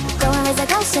alright. Go and raise a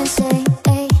glass and say,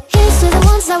 here's to the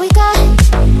ones that we got.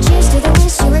 Cheers to the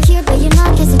wish you were here, but you're not.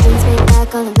 'Cause it brings me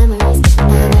back all the memories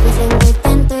of everything we've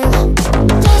been through.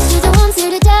 Toast to the ones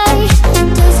here today.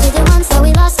 Toast to the ones that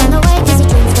we lost on the way. 'Cause your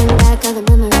dreams bring back all the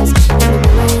memories. And the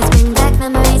memories bring back you.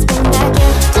 Memories bring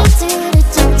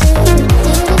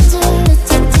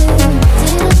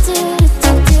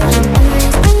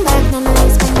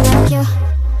back you.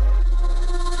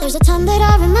 There's a time that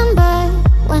I remember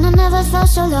when I never felt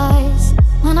so lost,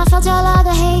 when I felt all of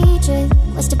the hatred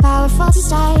was too powerful to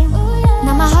stop.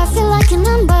 Now my heart feel like an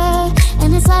ember, and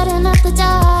it's lighting up the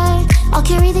dark. I'll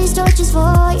carry these torches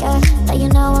for you, that you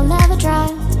know I'll never dry.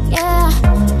 Yeah,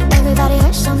 everybody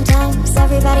hurts sometimes,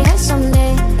 everybody hurts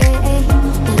someday.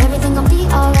 And everything gon' be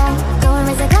alright. Go and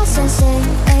raise a glass and say,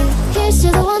 here's to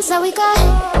the ones that we got.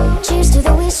 Cheers to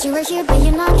the wish you were here, but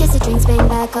you're not. 'Cause the drinks bring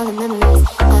back all the memories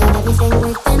of everything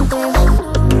we've been through.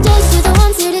 Toast to the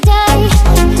ones here today.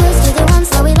 Toast to the ones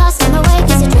that we lost on the way.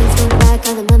 'Cause your dreams bring back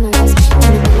all the memories.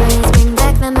 And the memories bring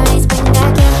back you. Memories bring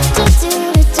back you.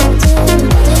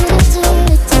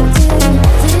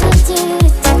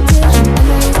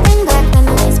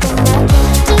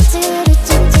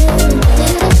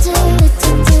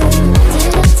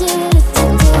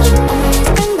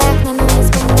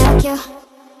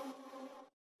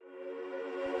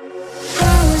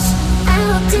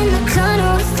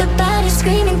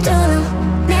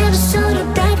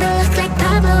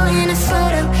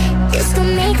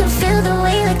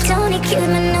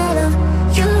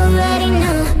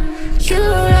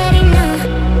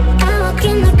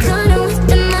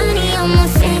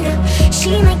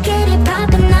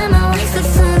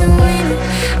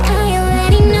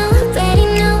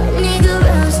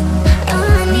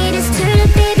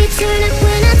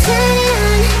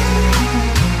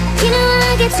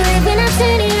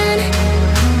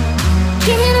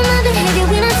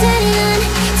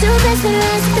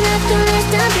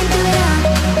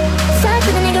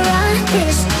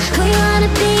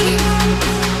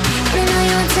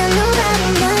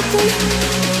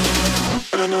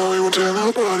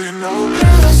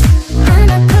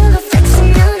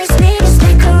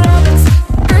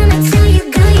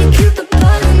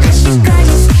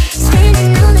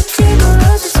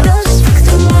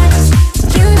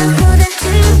 Who the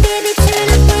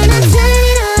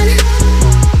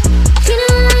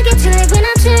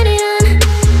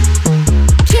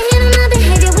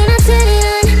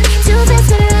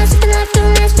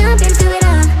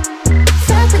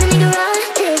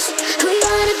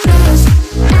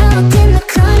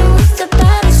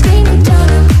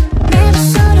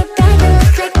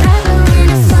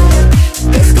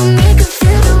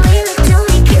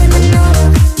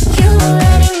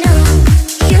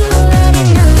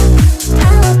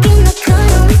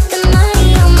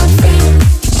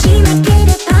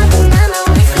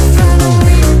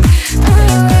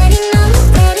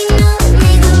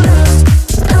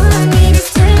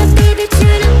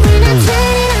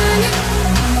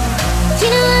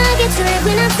get to it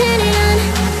when I turn it on.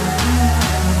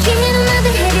 Can't handle my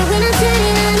behavior when I turn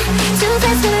it on. Too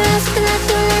fast to rush, the left,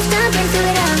 the left, I've been through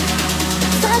it all.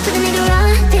 Fuck with a nigga raw,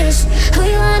 this, who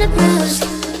you wanna bruise?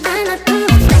 I'm not through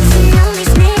flexing all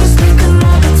these niggas like a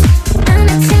robot.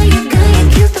 I'ma tell you good, you're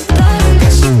cute, but boring,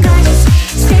 that shit gorgeous.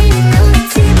 Standing on the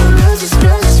table, roses,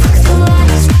 roses, fuck the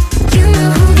waters. You know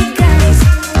who the guy is,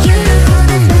 you know who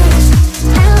the hood is.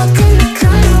 I walked in the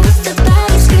corner with the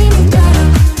body screaming daughter.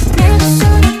 Never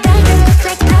saw the back, I look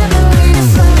like Pablo in a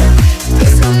photo.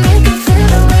 This gon' make him feel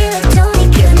the way like Tony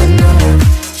killed the Noreal.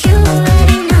 You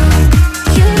already know,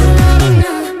 you already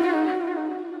know.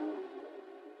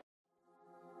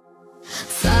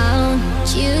 Found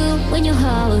you when your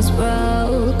heart was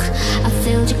broke. I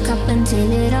filled your cup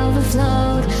until it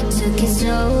overflowed. Took it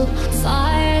so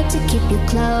far to keep you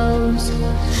close.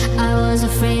 I was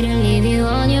afraid to leave you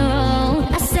on your own.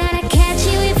 I said I'd catch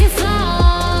you if you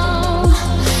fall,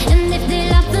 and if they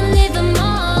love then leave them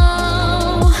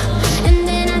all. And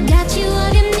then I got you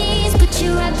on your knees, put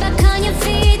you right back on your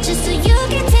feet, just so you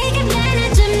can take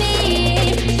advantage of me.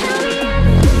 Tell me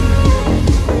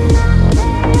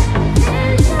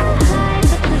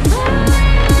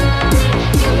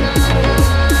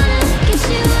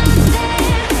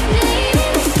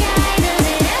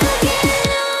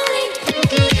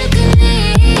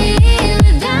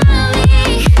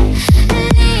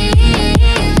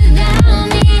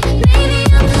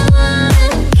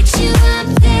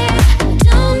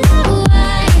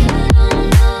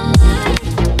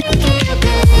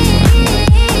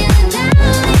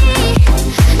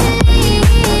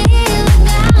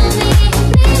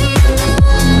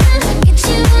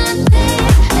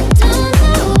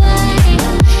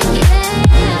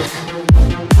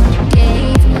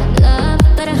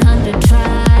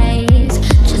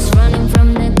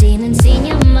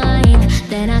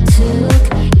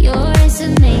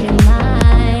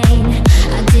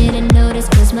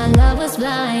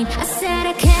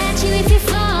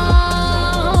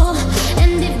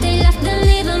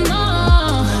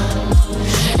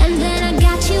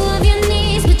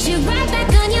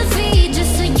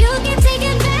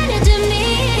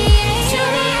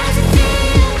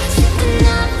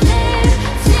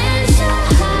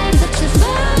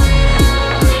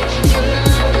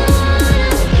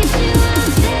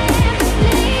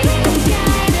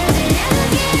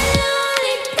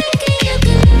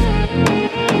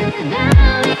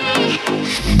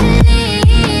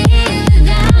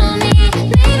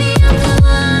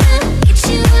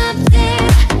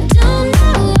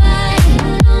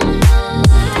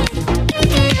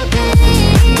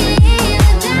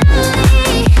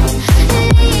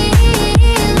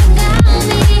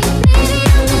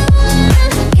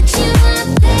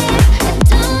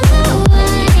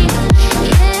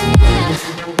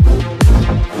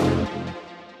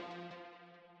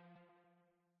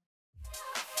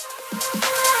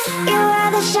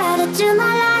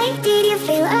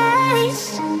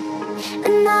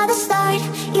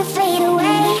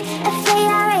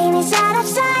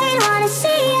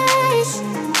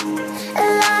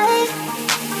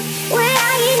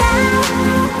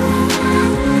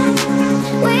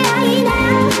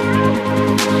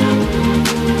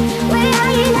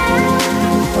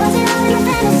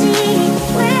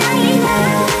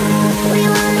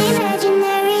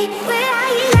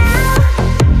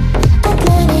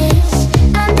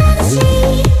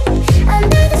see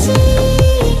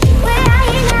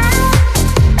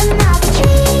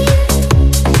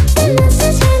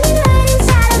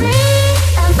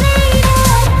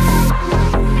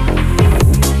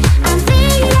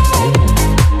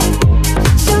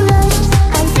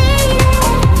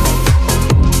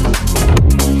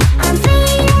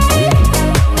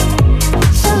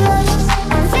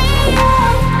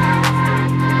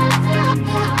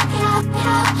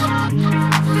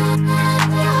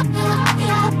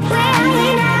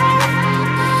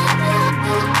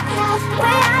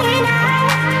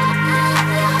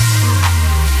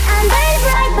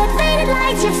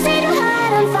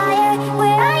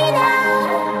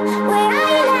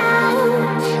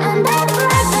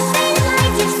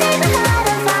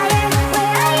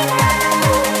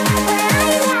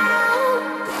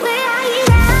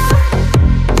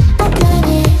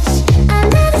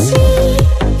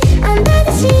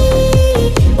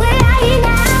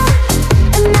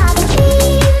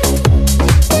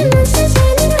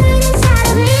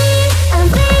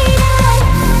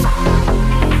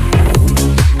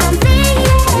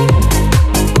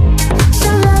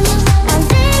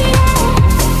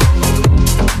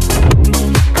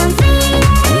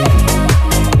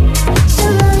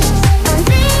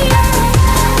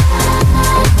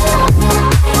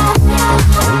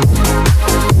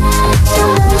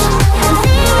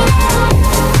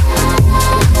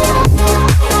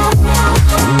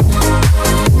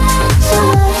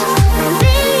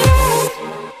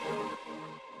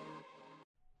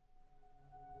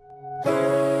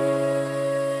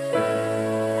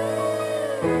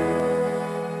I'm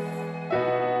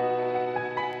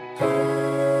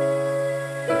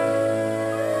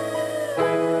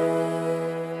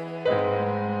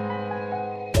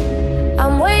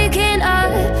waking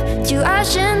up to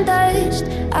ash and dust.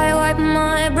 I wipe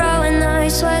my brow and I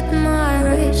sweat my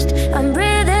wrist. I'm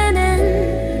breathing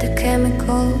in the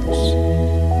chemicals.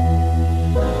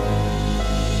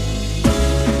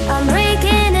 I'm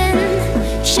breaking in,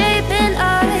 shaping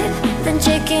up, then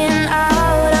checking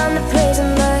out on the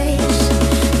prison base.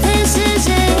 This is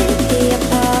it, the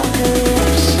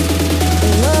apocalypse.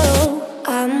 Whoa,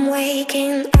 I'm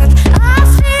waking up. I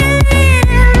feel it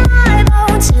in my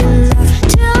bones enough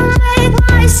to make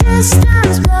my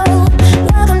systems blow.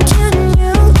 Welcome to the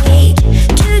new age,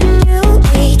 to the new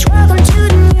age. Welcome to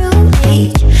the new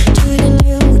age, to the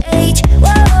new age.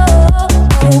 Whoa,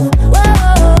 whoa,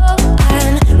 whoa.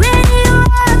 I'm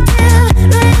radioactive,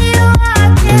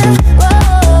 radioactive.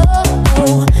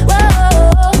 Whoa,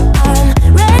 whoa. I'm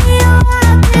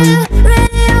radioactive,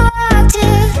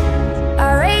 radioactive. I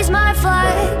raise my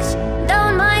flags,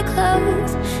 down my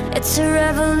clothes. It's a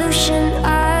revolution,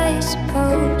 I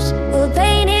suppose. We'll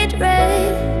paint it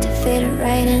red to fit it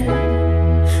right in.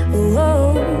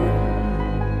 Whoa.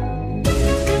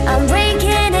 I'm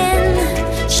breaking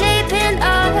in, shaping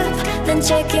up, then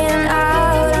checking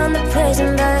out on the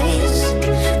prison base.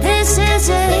 This is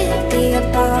it, the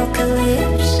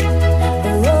apocalypse.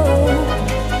 Whoa.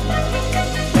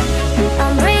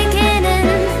 I'm breaking in,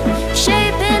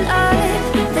 shaping up,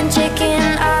 then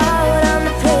checking out on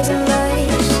the prison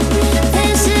base.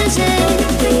 This is it,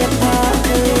 the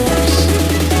apocalypse.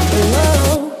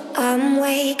 Whoa, I'm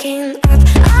waking up.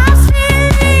 I feel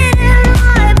it in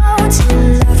my bones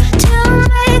enough to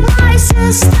make my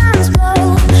systems blow.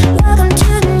 Welcome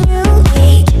to the new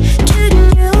age, to the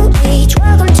new age.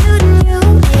 Welcome to the new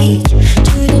age,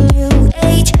 to the new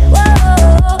age.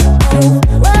 Whoa,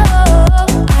 whoa.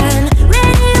 I'm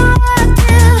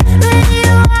radioactive,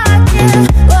 radioactive.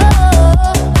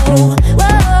 Whoa,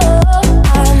 whoa.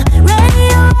 I'm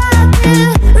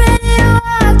radioactive,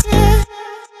 radioactive.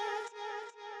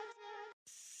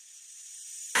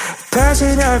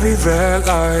 Passing every red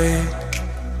light,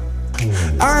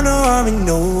 I know I'm in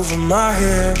over my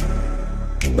head.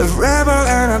 A rebel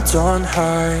and I'm done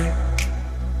high.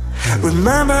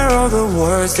 Remember all the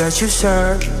words that you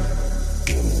said.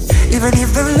 Even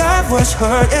if the love was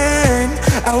hurting,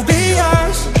 I'll be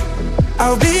yours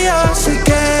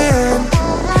again.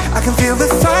 I can feel the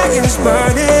fire's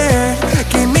burning,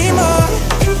 give me more.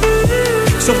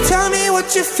 So tell me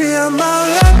what you feel, my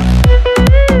love,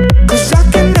 'cause I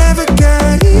can never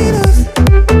get enough.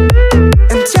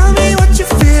 And tell me what you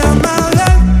feel, my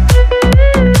love.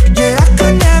 Yeah, I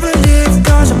could never live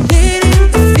 'cause I'm needing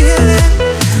the feeling.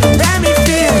 Let me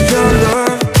feel your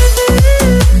love.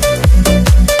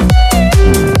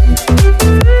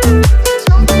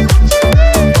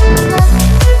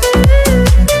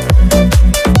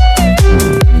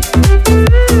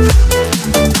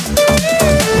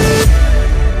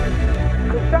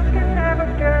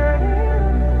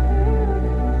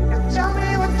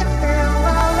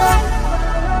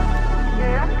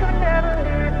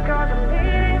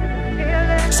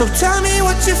 So tell me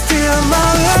what you feel, my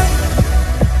love,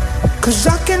 'cause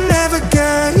I can never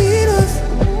get enough.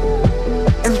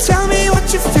 And tell me what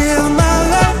you feel, my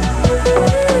love.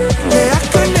 Yeah, I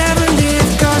could never live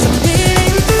 'cause I'm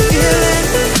needing the feeling.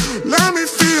 Let me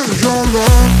feel your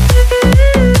love,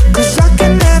 'cause I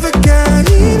can never get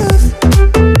enough.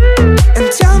 And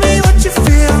tell me what you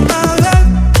feel, my love.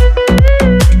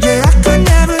 Yeah, I could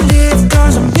never live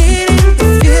 'cause I'm needing the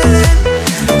feeling.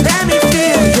 Let me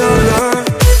feel your love.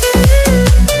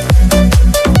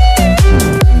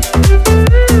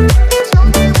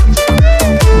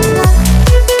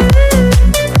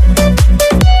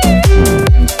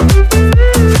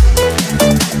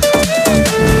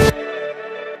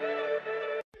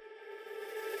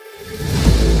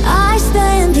 I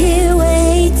stand here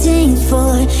waiting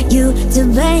for you to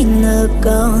bang the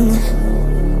gong,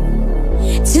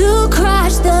 to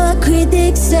crush the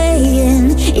critics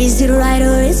saying, is it right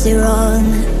or is it wrong?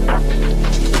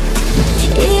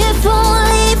 If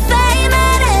only fame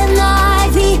and an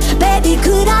ivy, baby,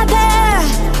 could I bear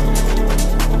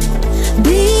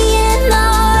being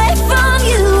away from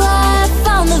you? I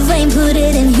found the vein, put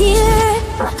it in here.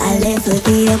 I live for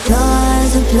the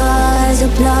applause, applause,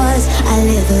 applause. I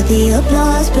live for the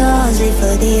applause, applause. Live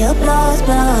for the applause,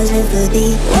 applause. Live for the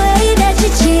way that you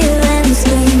cheer and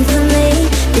scream for me.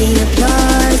 The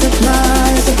applause,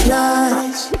 applause,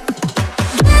 applause.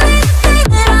 Give me the thing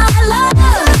that I love.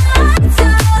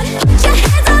 Put your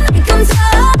hands on me, come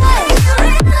touch.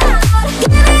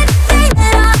 Give me the thing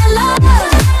that I love.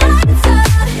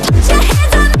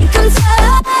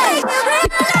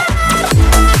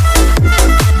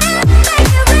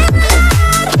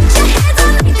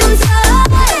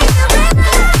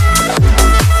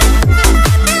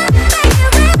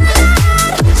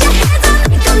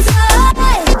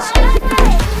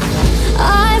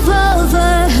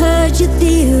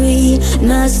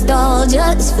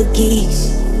 the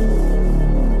keys.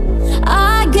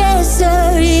 I guess,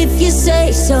 sir, if you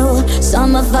say so.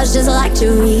 Some of us just like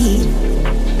to read.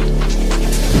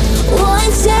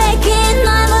 1 second,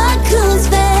 I'm a coon's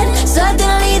fan.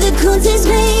 Suddenly the coons is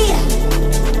me.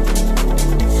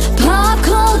 Pop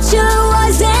culture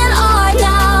was an art,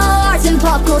 now art's and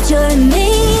pop culture in me.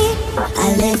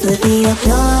 I live for the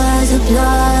applause,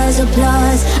 applause,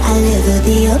 applause. I live for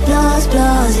the applause,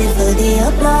 applause. Live for the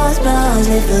applause, applause.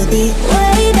 Live for the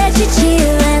way that you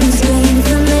cheer and scream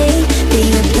for me. The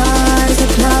applause,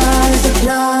 applause,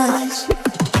 applause.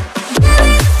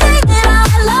 Everything that I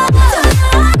love.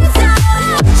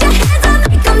 Put your hands up,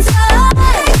 make them stop.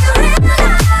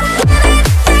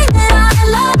 Everything that I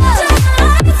love.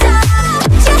 Put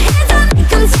your hands up, make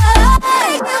them stop.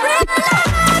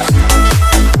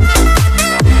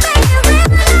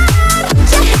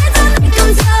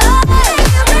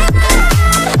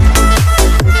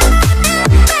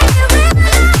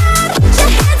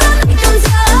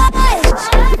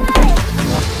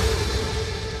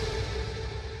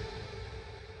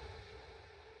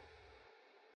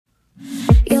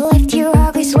 You left your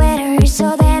ugly sweater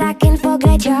so that I can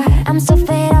forget you. I'm so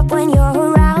fed up when you're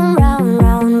around, round,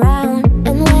 round, round.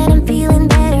 And when I'm feeling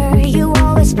better, you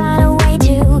always find a way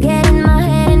to get in my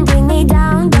head and bring me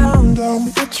down, down,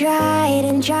 down. I tried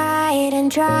and tried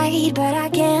and tried, but I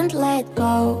can't let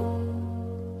go.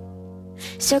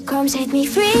 So come set me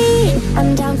free.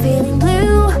 I'm down feeling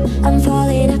blue. I'm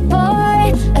falling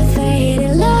apart. A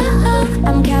faded love.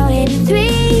 I'm counting to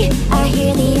 3. I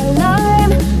hear the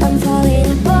alarm. I'm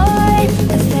falling apart.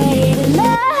 A faded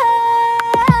love.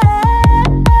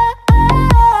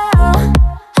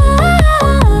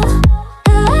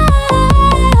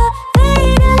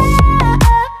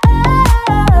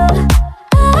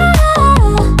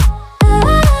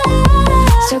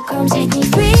 So come set me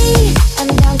free. I'm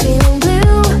down feeling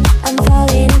blue. I'm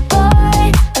falling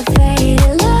apart. A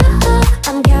faded love.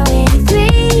 I'm counting to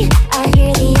 3. I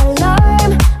hear the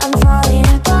alarm. I'm falling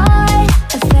apart.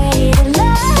 A faded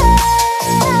love.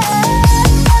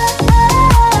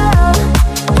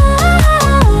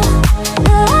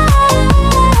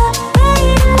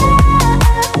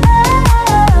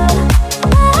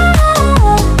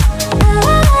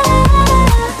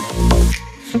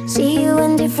 See you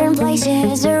in different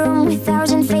places, a room with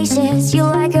 1,000 faces. You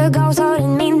like a ghost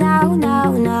holding me now,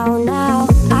 now, now, now.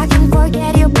 I can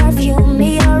forget your perfume,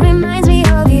 it all reminds me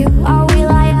of you. Oh, will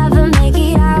I ever make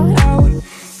it out? Oh,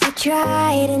 I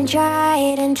tried and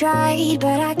tried and tried,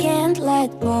 but I can't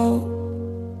let go.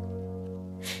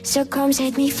 So come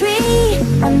set me free.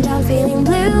 I'm down feeling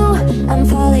blue. I'm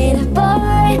falling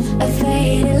apart. A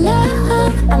faded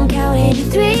love. I'm counting to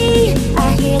 3.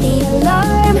 I hear the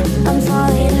alarm. I'm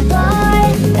falling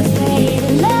apart. A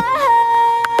faded love.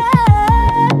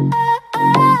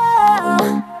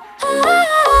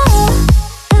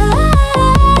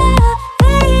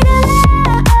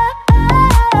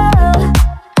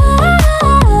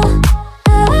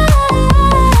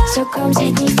 So come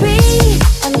set me free.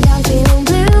 I'm down feeling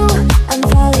blue. I'm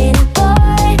falling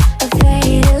apart. A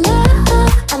faded love.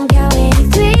 I'm counting to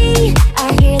 3. I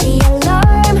hear the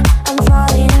alarm. I'm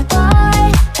falling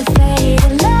apart. A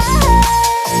faded love.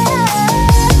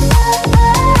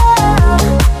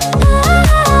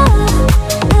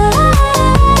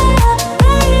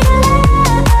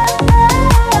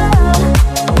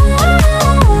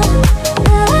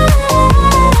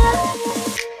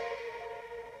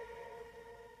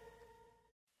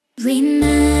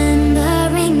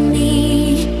 Remembering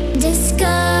me,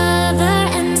 discover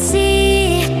and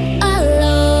see all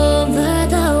over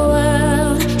the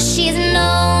world. She's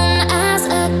known as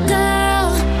a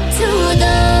girl to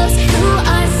those who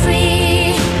are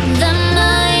free. The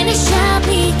mind shall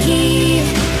be key,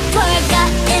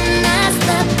 forgotten as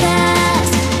the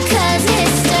past, 'cause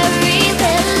history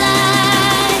will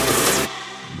last.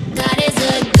 God is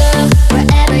a girl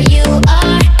wherever you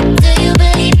are. Do you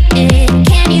believe it?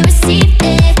 Can you receive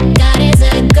it? God is a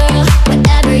girl,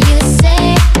 whatever you say.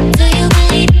 Do you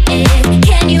believe it?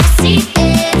 Can you receive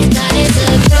it? God is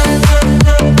a girl.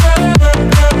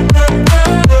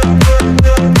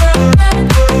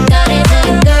 God is a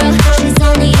girl, she's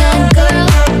only a girl.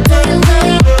 Do you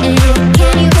believe it?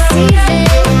 Can you receive it?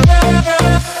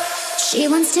 She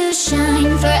wants to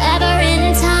shine forever in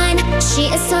time. She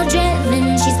is so driven,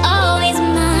 she's always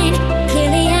mine.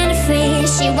 Clearly and free,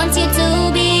 she wants you to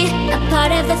be a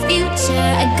part of the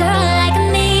future, a girl like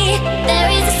me. There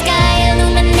is a sky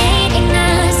illuminating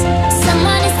us.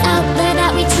 Someone is out there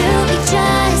that we truly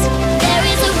trust. There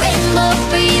is a rainbow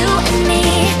for you and me,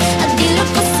 a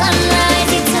beautiful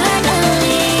sunrise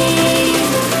eternally.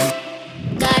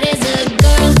 God is a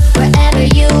girl wherever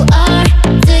you are.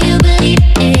 Do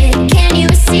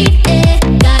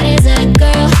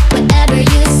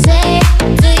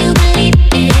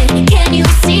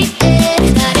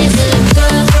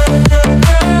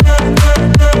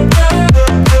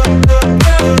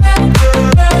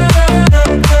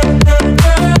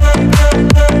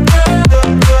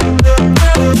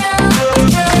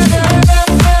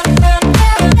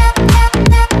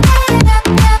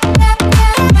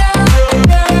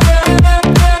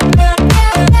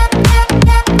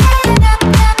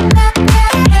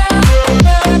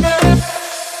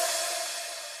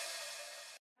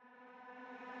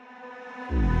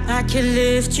I can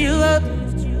lift you up.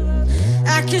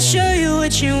 I can show you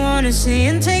what you wanna see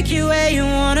and take you where you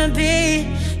wanna be.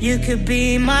 You could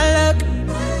be my luck.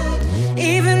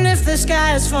 Even if the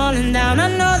sky is falling down, I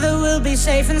know that we'll be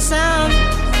safe and sound.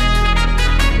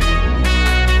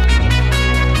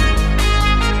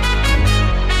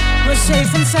 We're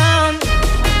safe and sound.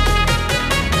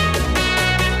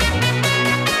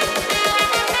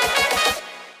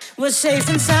 We're safe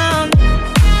and sound.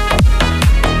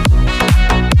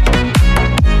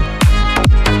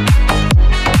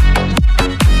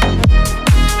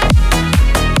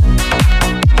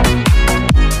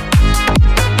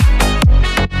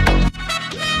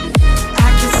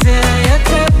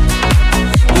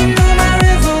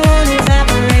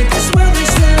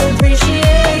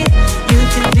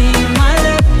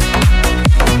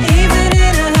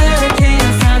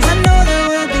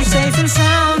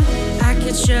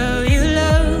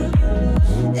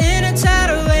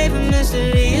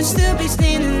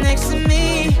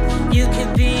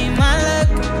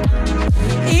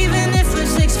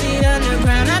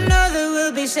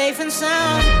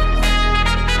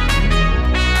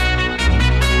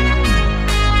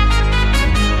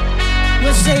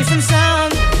 Safe and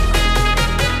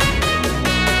sound.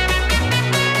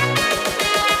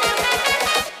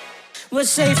 We're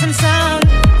safe and sound.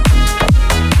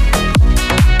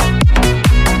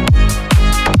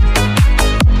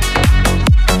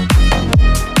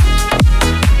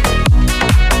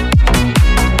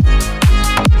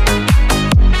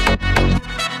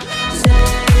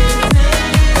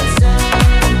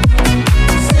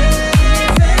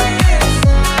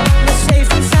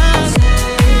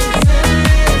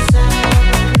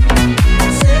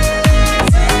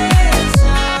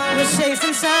 We're safe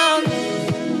and sound.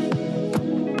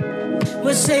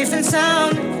 We're safe and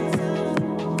sound.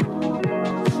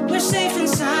 We're safe and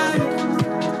sound.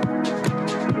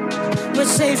 We're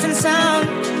safe and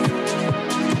sound.